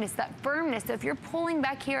tightness, that firmness. So if you're pulling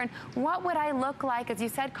back here, and what would I look like, as you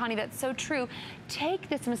said, Connie, that's so true. Take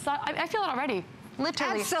this massage. I feel it already.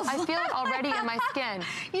 Literally, I feel it already in my skin.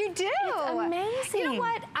 You do. It's amazing. You know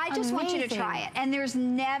what? I just want you to try it. And there's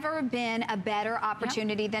never been a better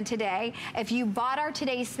opportunity than today. If you bought our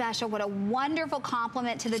Today's Special, what a wonderful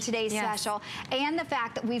compliment to the Today's Special. And the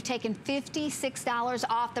fact that we've taken $56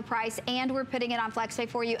 off the price and we're putting it on FlexPay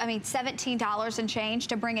for you. I mean, $17 and change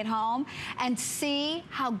to bring it home. And see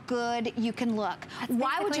how good you can look.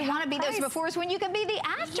 Why would you want to be those befores when you can be the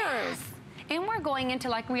afters? And we're going into,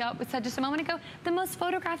 like we said just a moment ago, the most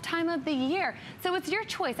photographed time of the year. So it's your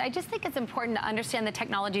choice. I just think it's important to understand the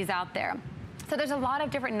technologies out there. So there's a lot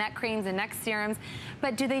of different neck creams and neck serums,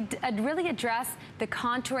 but do they really address the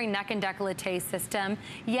contouring neck and décolleté system?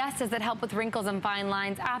 Yes. Does it help with wrinkles and fine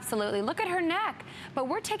lines? Absolutely. Look at her neck. But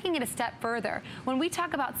we're taking it a step further. When we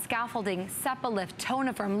talk about scaffolding, Cephalith,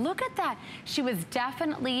 Toniform, look at that. She was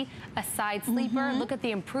definitely a side sleeper. Look at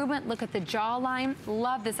the improvement. Look at the jawline.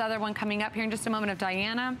 Love this other one coming up here in just a moment of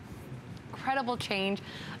Diana. Incredible change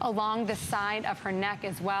along the side of her neck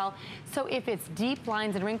as well. So if it's deep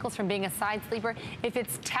lines and wrinkles from being a side sleeper, if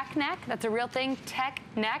it's tech neck, that's a real thing, tech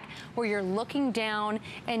neck, where you're looking down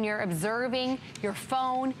and you're observing your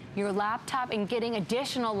phone, your laptop, and getting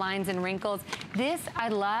additional lines and wrinkles. This I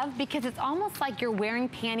love because it's almost like you're wearing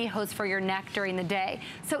pantyhose for your neck during the day.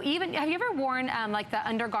 So even, have you ever worn like the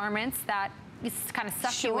undergarments that kind of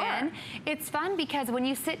suck you in? It's fun because when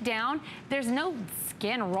you sit down, there's no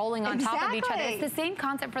skin rolling on top of each other. It's the same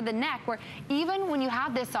concept for the neck, where even when you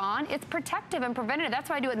have this on, it's protective and preventative. That's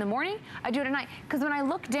why I do it in the morning, I do it at night. Because when I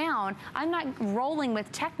look down, I'm not rolling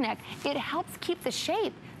with tech neck. It helps keep the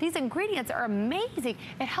shape. These ingredients are amazing.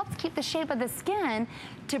 It helps keep the shape of the skin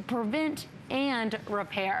to prevent and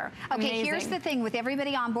repair. Okay, Amazing. Here's the thing with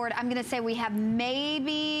everybody on board. I'm gonna say we have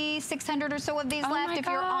maybe 600 or so of these left. If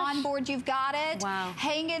you're on board, you've got it. Wow.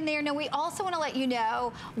 Hang in there. Now, we also wanna let you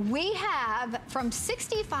know, we have from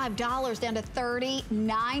 $65 down to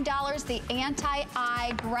 $39, the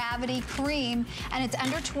Anti-Eye Gravity Cream, and it's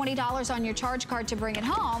under $20 on your charge card to bring it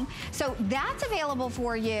home. So that's available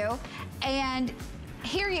for you. And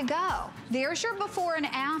here you go. There's your before and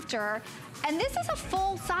after. And this is a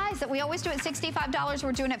full size that we always do at $65.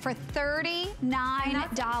 We're doing it for $39.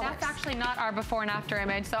 That's actually not our before and after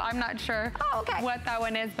image, so I'm not sure what that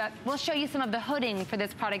one is, but we'll show you some of the hooding for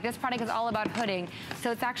this product. This product is all about hooding. So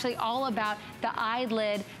it's actually all about the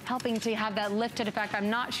eyelid helping to have that lifted effect. I'm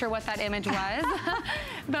not sure what that image was,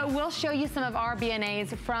 but we'll show you some of our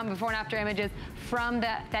BNAs from before and after images from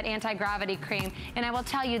that anti-gravity cream. And I will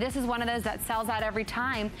tell you, this is one of those that sells out every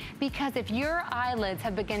time, because if your eyelids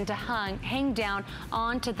have begun to hang down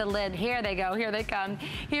onto the lid, here they go, here they come.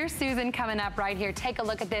 Here's Susan coming up right here. Take a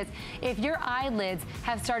look at this. If your eyelids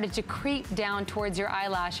have started to creep down towards your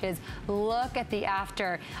eyelashes, look at the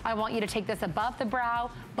after. I want you to take this above the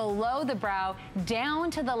brow, below the brow,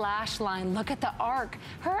 down to the lash line. Look at the arc.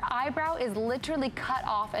 Her eyebrow is literally cut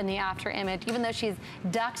off in the after image, even though she's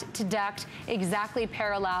duct to duct, exactly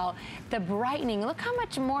parallel. The brightening, look how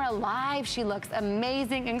much more alive she looks.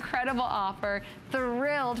 Amazing, incredible offer.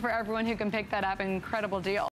 Thrilled for everyone who can pick that up. Incredible deal.